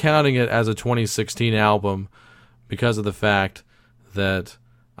 So I'm counting it as a 2016 album because of the fact that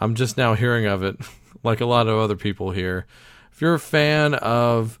I'm just now hearing of it like a lot of other people here. If you're a fan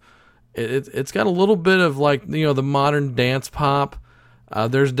of it, it's got a little bit of like, the modern dance pop.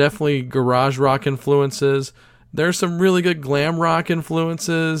 There's definitely garage rock influences. There's some really good glam rock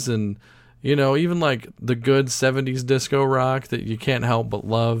influences, and even like the good 70s disco rock that you can't help but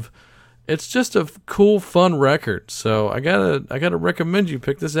love. It's just a cool, fun record. So I gotta recommend you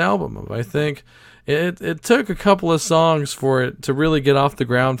pick this album up. I think it took a couple of songs for it to really get off the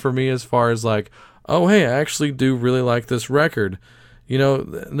ground for me, as far as like, oh hey, I actually do really like this record.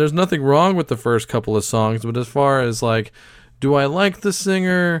 There's nothing wrong with the first couple of songs, but as far as like, do I like the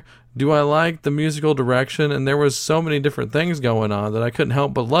singer? Do I like the musical direction? And there was so many different things going on that I couldn't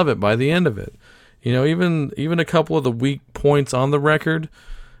help but love it by the end of it. Even a couple of the weak points on the record,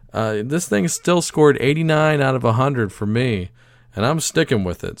 this thing still scored 89 out of 100 for me, and I'm sticking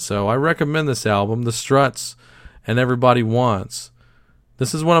with it. So I recommend this album, The Struts and Everybody Wants.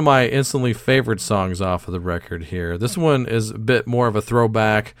 This is one of my instantly favorite songs off of the record here. This one is a bit more of a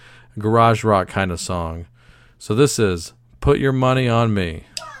throwback, garage rock kind of song. So this is Put Your Money on Me.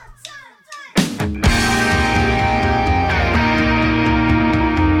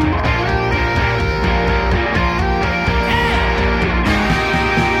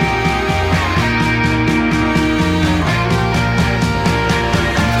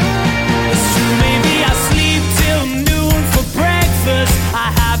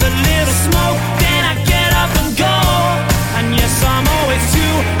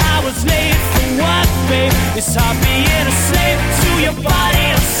 It's hard being a slave to your body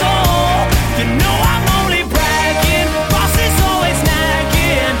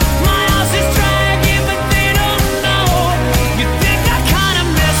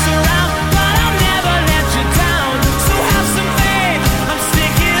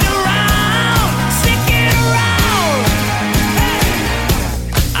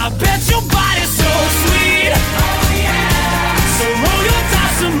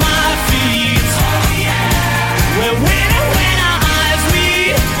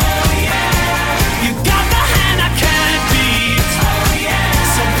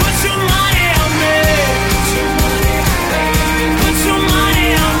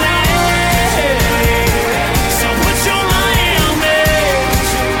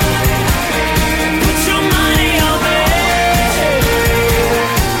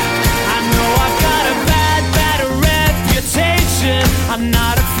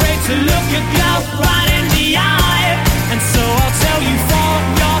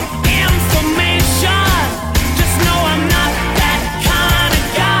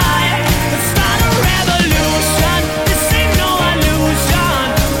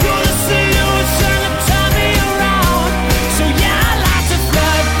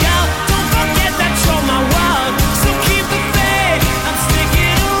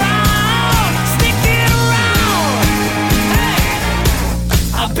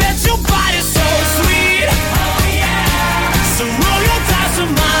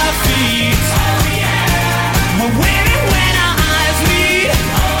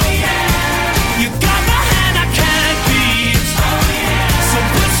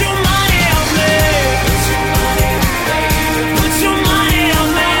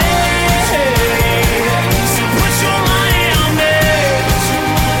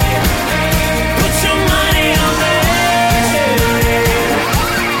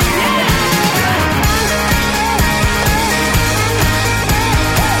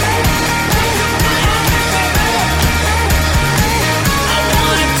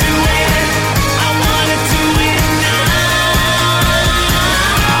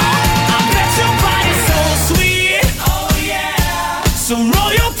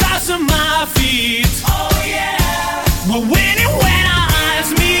royal pass on my feet. Oh yeah. We're winning when our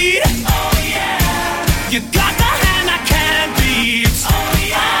eyes meet. Oh yeah. You got the hand I can't beat. Oh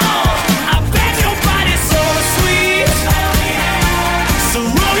yeah. Oh, I bet your body's so sweet. Oh yeah. So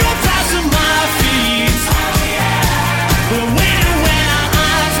royal pass on my feet. Oh yeah. We're winning when our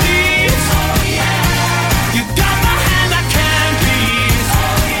eyes meet. Oh yeah. You got the hand I can't beat.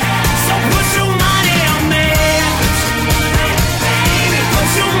 Oh yeah. So put your money on me. Baby, put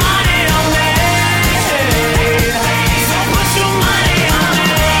your money on me. So put your money on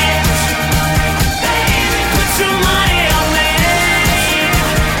me. Baby, put your money on me.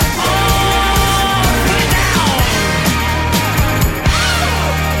 Oh, put it down.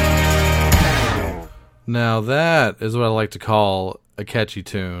 Now that is what I like to call a catchy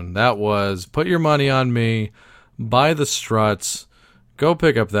tune. That was Put Your Money on Me by the Struts. Go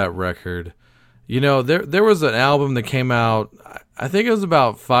pick up that record. You know, there was an album that came out, I think it was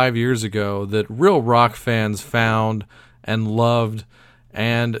about 5 years ago, that real rock fans found and loved.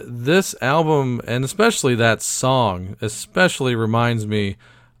 And this album, and especially that song, especially reminds me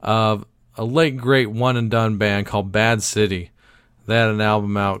of a late great one and done band called Bad City. They had an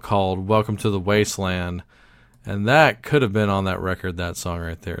album out called Welcome to the Wasteland, and that could have been on that record, that song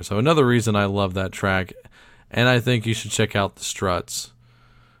right there. So another reason I love that track, and I think you should check out the Struts.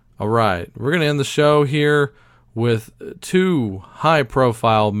 All right, we're going to end the show here with 2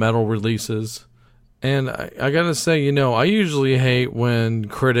 high-profile metal releases. And I got to say, you know, I usually hate when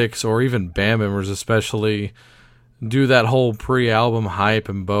critics, or even band members especially, do that whole pre-album hype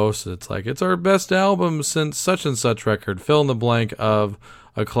and boast. It's like, it's our best album since such and such record. Fill in the blank of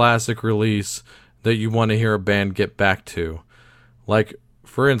a classic release that you want to hear a band get back to. Like,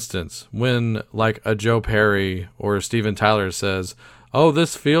 for instance, when like a Joe Perry or a Steven Tyler says, oh,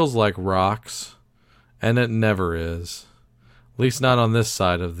 this feels like Rocks, and it never is. At least not on this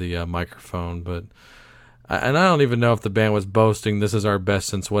side of the microphone. But and I don't even know if the band was boasting this is our best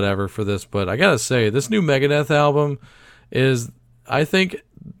since whatever for this, but I gotta say, this new Megadeth album is, I think,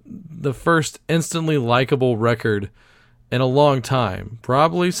 the first instantly likable record in a long time.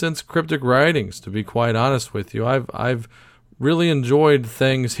 Probably since Cryptic Writings, to be quite honest with you. I've really enjoyed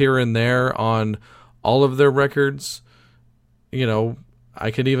things here and there on all of their records. You know, I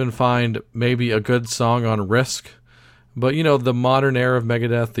could even find maybe a good song on Risk. But, you know, the modern era of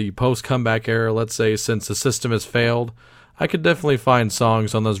Megadeth, the post-comeback era, let's say, since the system has failed, I could definitely find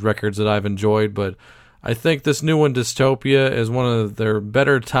songs on those records that I've enjoyed, but I think this new one, Dystopia, is one of their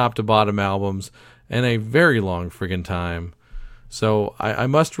better top-to-bottom albums in a very long friggin' time. So I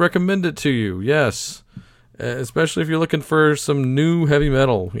must recommend it to you, yes. Especially if you're looking for some new heavy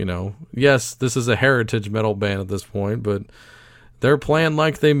metal, you know. Yes, this is a heritage metal band at this point, but they're playing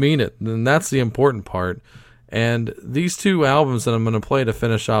like they mean it, and that's the important part. And these 2 albums that I'm going to play to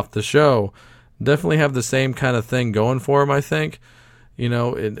finish off the show definitely have the same kind of thing going for them, I think. You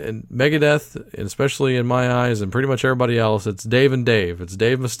know, in Megadeth, especially in my eyes, and pretty much everybody else, it's Dave and Dave. It's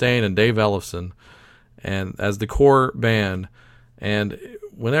Dave Mustaine and Dave Ellefson, and as the core band. And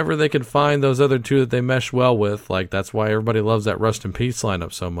whenever they can find those other 2 that they mesh well with, like that's why everybody loves that Rust in Peace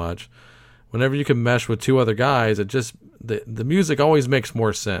lineup so much. Whenever you can mesh with 2 other guys, it just the music always makes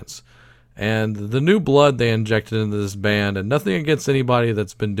more sense. And the new blood they injected into this band, and nothing against anybody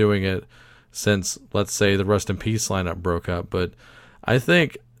that's been doing it since, let's say, the Rust in Peace lineup broke up, but I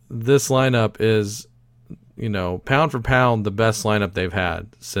think this lineup is, you know, pound for pound, the best lineup they've had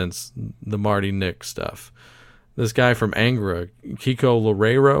since the Marty Nick stuff. This guy from Angra, Kiko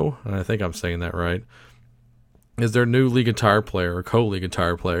Loureiro, and I think I'm saying that right, is their new lead guitar player, or co-lead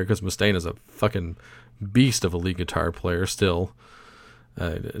guitar player, because Mustaine is a fucking beast of a lead guitar player still.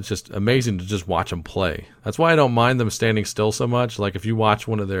 It's just amazing to just watch them play. That's why I don't mind them standing still so much. Like if you watch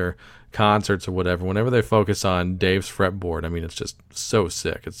one of their concerts or whatever, whenever they focus on Dave's fretboard, I mean, it's just so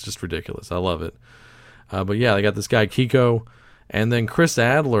sick. It's just ridiculous. I love it. But yeah, they got this guy Kiko, and then Chris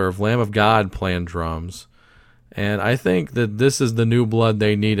Adler of Lamb of God playing drums. And I think that this is the new blood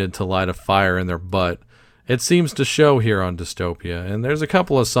they needed to light a fire in their butt. It seems to show here on Dystopia. And there's a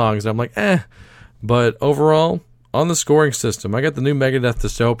couple of songs I'm like, but overall, on the scoring system, I got the new Megadeth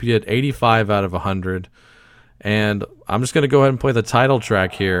Dystopia at 85 out of 100. And I'm just going to go ahead and play the title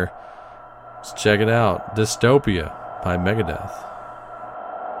track here. Let's check it out. Dystopia by Megadeth.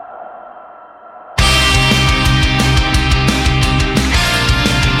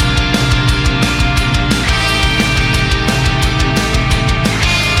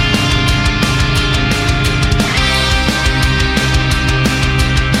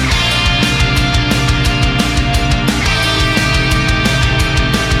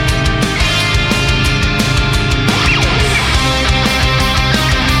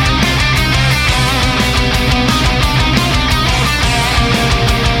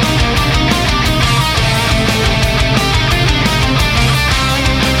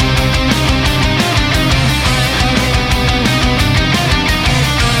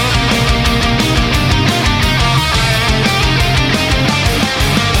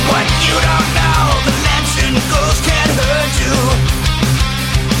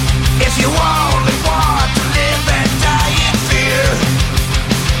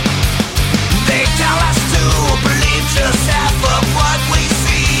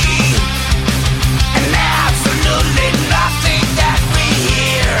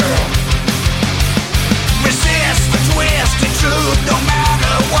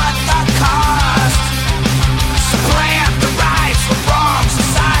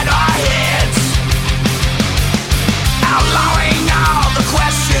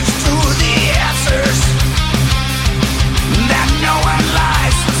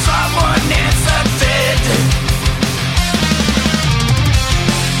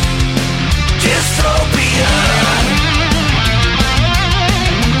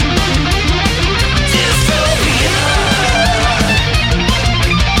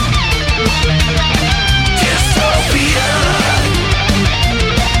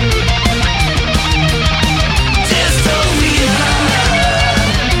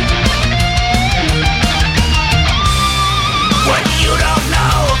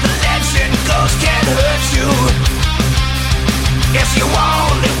 if you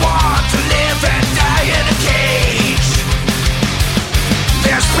only want to live and die in a cage.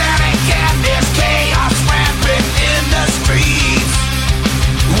 There's panic and there's chaos rampant in the streets,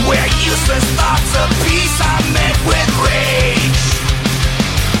 where useless thoughts of peace are met with rage.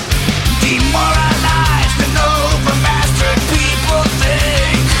 Demoralized and overmastered people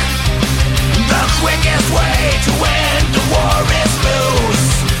think the quickest way to end the war is loose.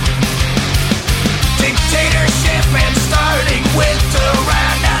 Dictatorship and starting with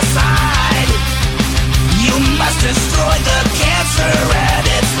tyrannicide. You must destroy the cancer at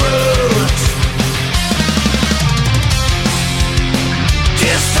its roots.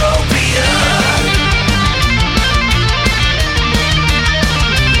 Dystopia.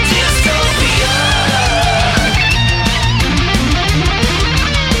 Dystopia.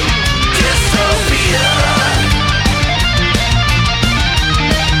 Dystopia.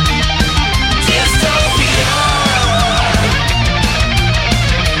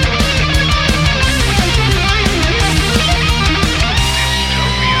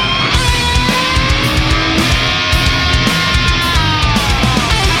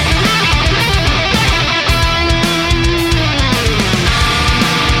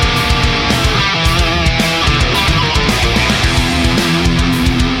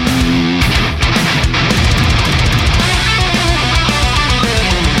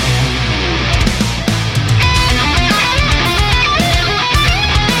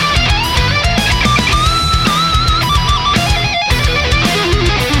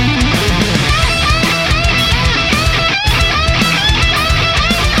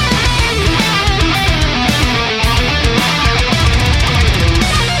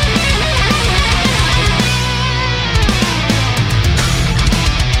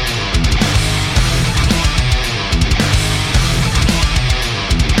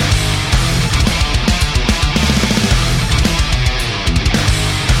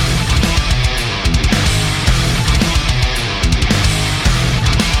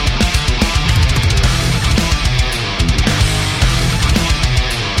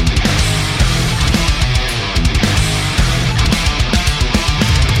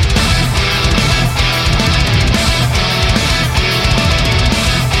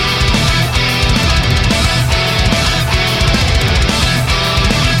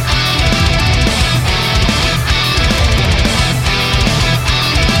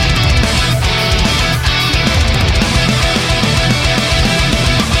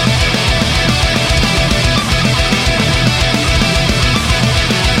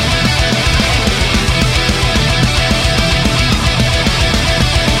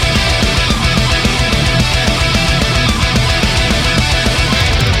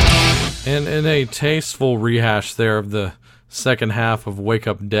 And a tasteful rehash there of the second half of Wake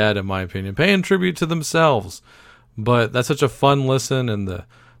Up Dead, in my opinion, paying tribute to themselves. But that's such a fun listen, and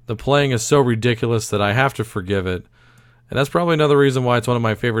the playing is so ridiculous that I have to forgive it. And that's probably another reason why it's one of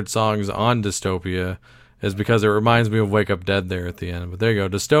my favorite songs on Dystopia, is because it reminds me of Wake Up Dead there at the end. But there you go,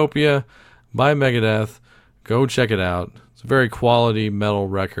 Dystopia by Megadeth. Go check it out. It's a very quality metal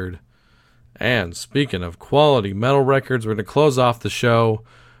record. And speaking of quality metal records, we're going to close off the show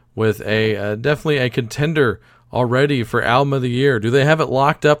with a definitely a contender already for Album of the Year. Do they have it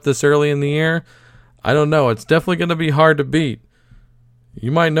locked up this early in the year? I don't know. It's definitely going to be hard to beat.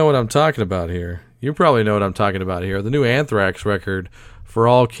 You might know what I'm talking about here. You probably know what I'm talking about here. The new Anthrax record, For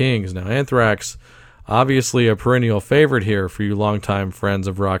All Kings. Now, Anthrax, obviously a perennial favorite here for you longtime friends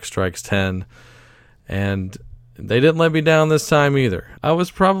of Rock Strikes 10. And they didn't let me down this time either. I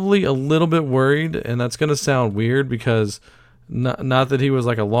was probably a little bit worried, and that's going to sound weird because not that he was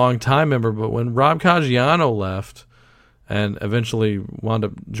like a long time member, but when Rob Caggiano left and eventually wound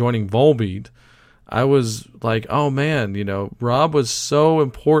up joining Volbeat, I was like, oh man, you know, Rob was so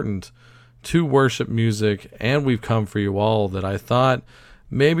important to worship music and We've Come For You All that I thought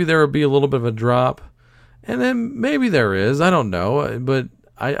maybe there would be a little bit of a drop. And then maybe there is, I don't know, but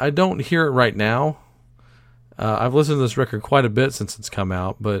I don't hear it right now. I've listened to this record quite a bit since it's come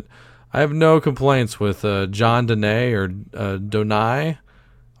out, but I have no complaints with John Donay or Donai.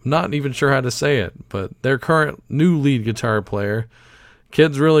 I'm not even sure how to say it, but their current new lead guitar player,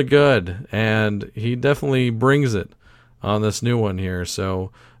 kid's really good, and he definitely brings it on this new one here.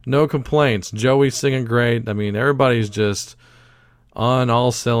 So no complaints. Joey's singing great. I mean, everybody's just on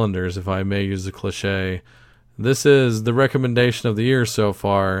all cylinders, if I may use the cliche. This is the recommendation of the year so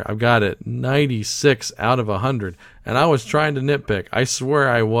far. I've got it 96 out of 100, and I was trying to nitpick. I swear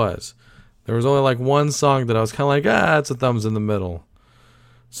I was. There was only like one song that I was kind of like, it's a thumbs in the middle.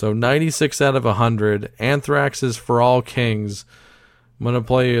 So 96 out of 100. Anthrax's For All Kings. I'm going to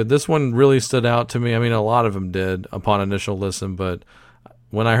play you. This one really stood out to me. I mean, a lot of them did upon initial listen, but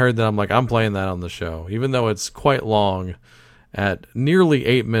when I heard that, I'm like, I'm playing that on the show, even though it's quite long at nearly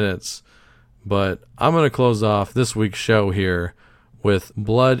 8 minutes. But I'm going to close off this week's show here with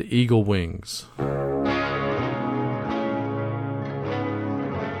Blood Eagle Wings.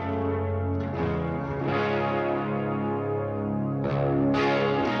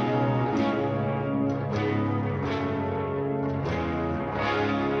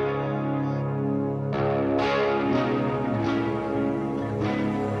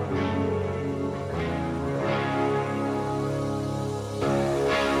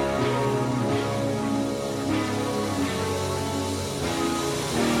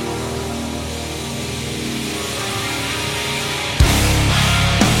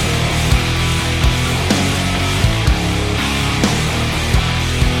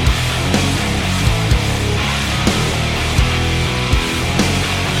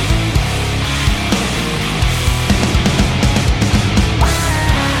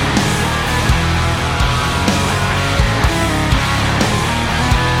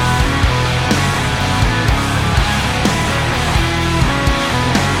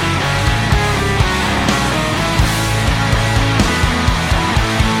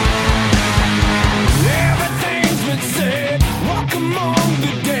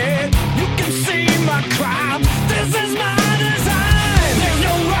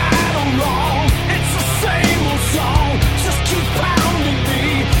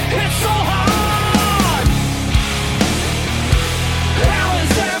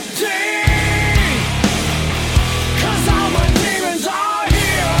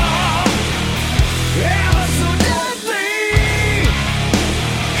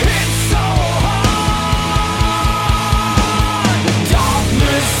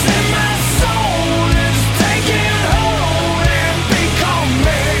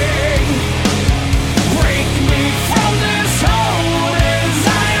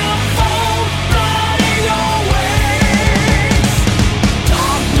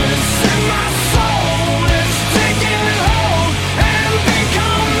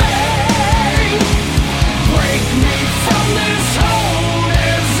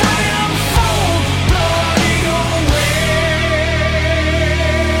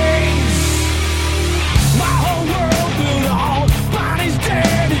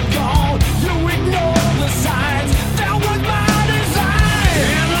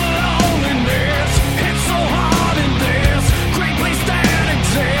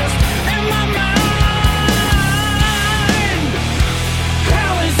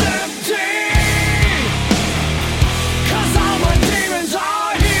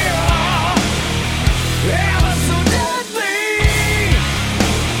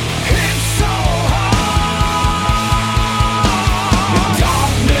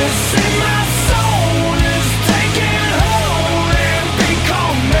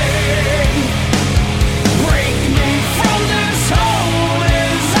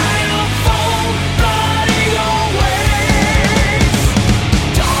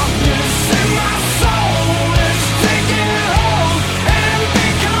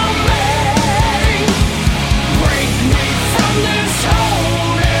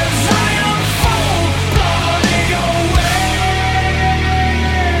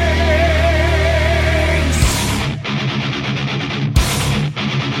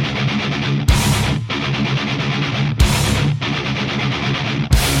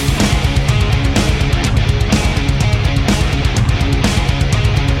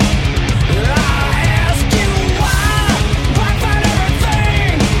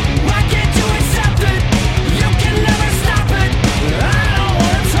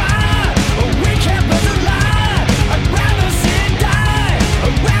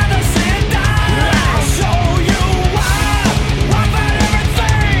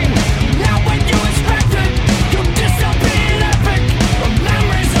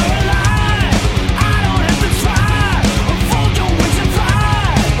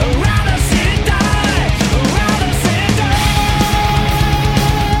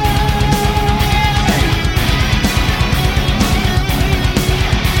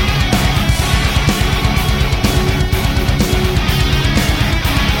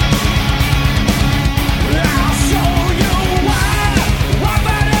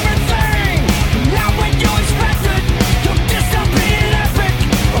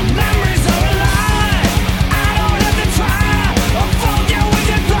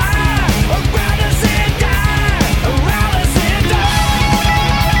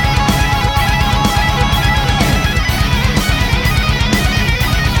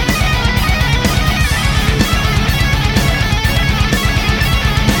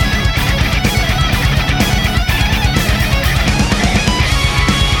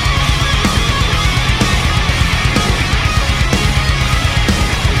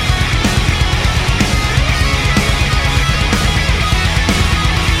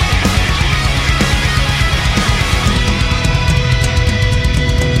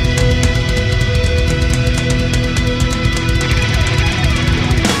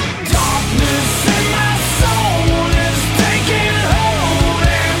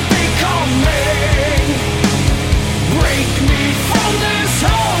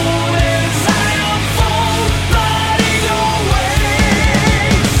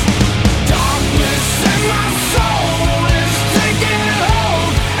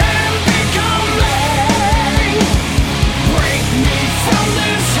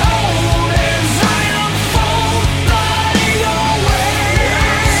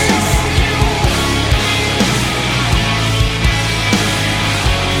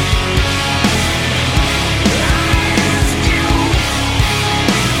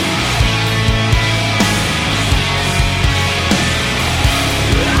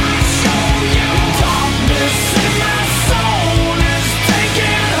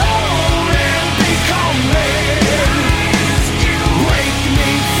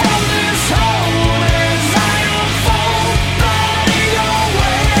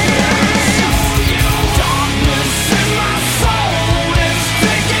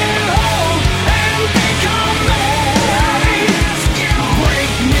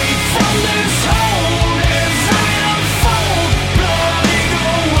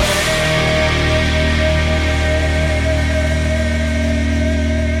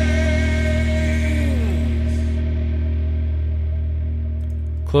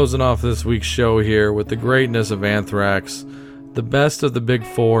 Closing off this week's show here with the greatness of Anthrax, the best of the big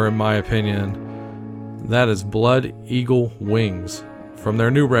four in my opinion. That is Blood Eagle Wings from their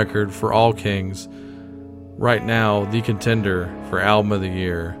new record, For All Kings. Right now, the contender for Album of the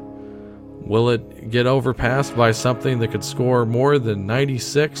Year. Will it get overpassed by something that could score more than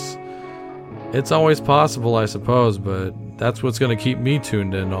 96? It's always possible, I suppose, but that's what's going to keep me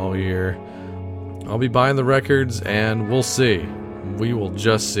tuned in all year. I'll be buying the records, and we'll see. We will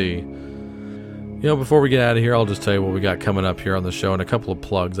just see. You know, before we get out of here, I'll just tell you what we got coming up here on the show and a couple of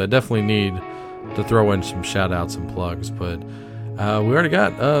plugs. I definitely need to throw in some shout-outs and plugs, but we already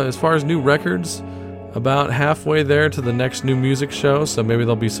got, as far as new records, about halfway there to the next new music show, so maybe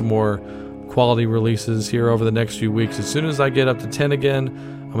there'll be some more quality releases here over the next few weeks. As soon as I get up to 10 again,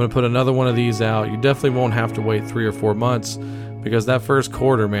 I'm going to put another one of these out. You definitely won't have to wait 3 or 4 months, because that first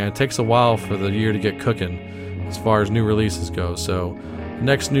quarter, man, it takes a while for the year to get cooking as far as new releases go. So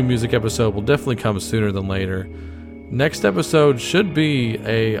next new music episode will definitely come sooner than later. Next episode should be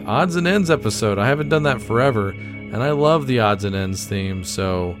a odds and ends episode. I haven't done that forever, and I love the odds and ends theme,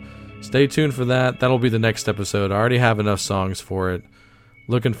 so stay tuned for that. That'll be the next episode. I already have enough songs for it.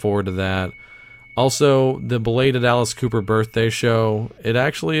 Looking forward to that. Also, the belated Alice Cooper birthday show, it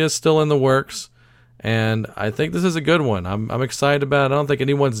actually is still in the works, and I think this is a good one. I'm excited about it. I don't think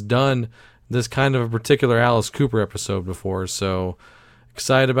anyone's done this kind of a particular Alice Cooper episode before, so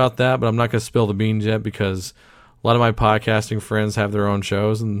excited about that, but I'm not going to spill the beans yet because a lot of my podcasting friends have their own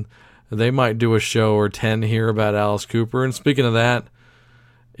shows, and they might do a show or 10 here about Alice Cooper. And speaking of that,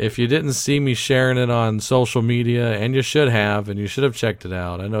 if you didn't see me sharing it on social media, and you should have, and you should have checked it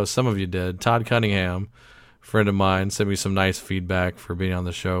out, I know some of you did. Todd Cunningham, a friend of mine, sent me some nice feedback for being on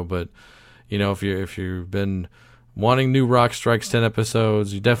the show. But you know, if you've been wanting new Rock Strikes 10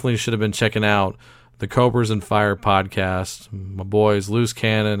 episodes, you definitely should have been checking out the Cobras and Fire podcast. My boys Loose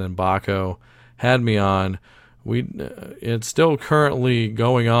Cannon and Baco had me on. It's still currently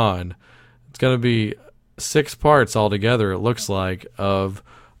going on. It's going to be 6 parts altogether, it looks like, of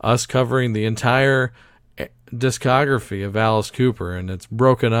us covering the entire discography of Alice Cooper, and it's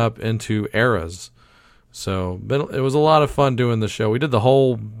broken up into eras. So it was a lot of fun doing the show. We did the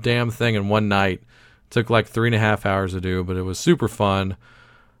whole damn thing in one night. Took like 3.5 hours to do, but it was super fun.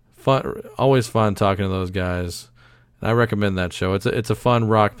 Always fun talking to those guys. And I recommend that show. It's a fun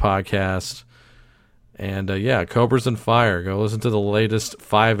rock podcast. And yeah, Cobras and Fire. Go listen to the latest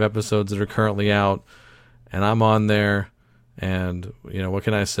 5 episodes that are currently out. And I'm on there. And, you know, what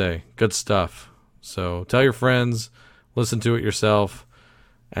can I say? Good stuff. So tell your friends, listen to it yourself,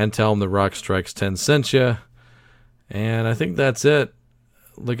 and tell them that Rock Strikes 10 sent you. And I think that's it.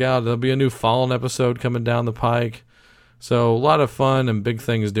 Look out, there'll be a new Fallen episode coming down the pike. So a lot of fun and big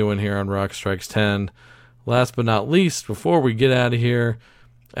things doing here on Rock Strikes 10. Last but not least, before we get out of here,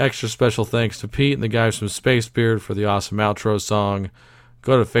 extra special thanks to Pete and the guys from Spacebeard for the awesome outro song.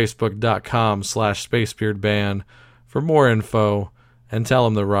 Go to facebook.com/SpacebeardBand for more info, and tell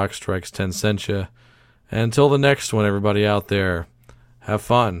them the Rock Strikes 10 sent you. And until the next one, everybody out there, have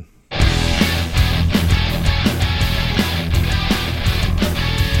fun.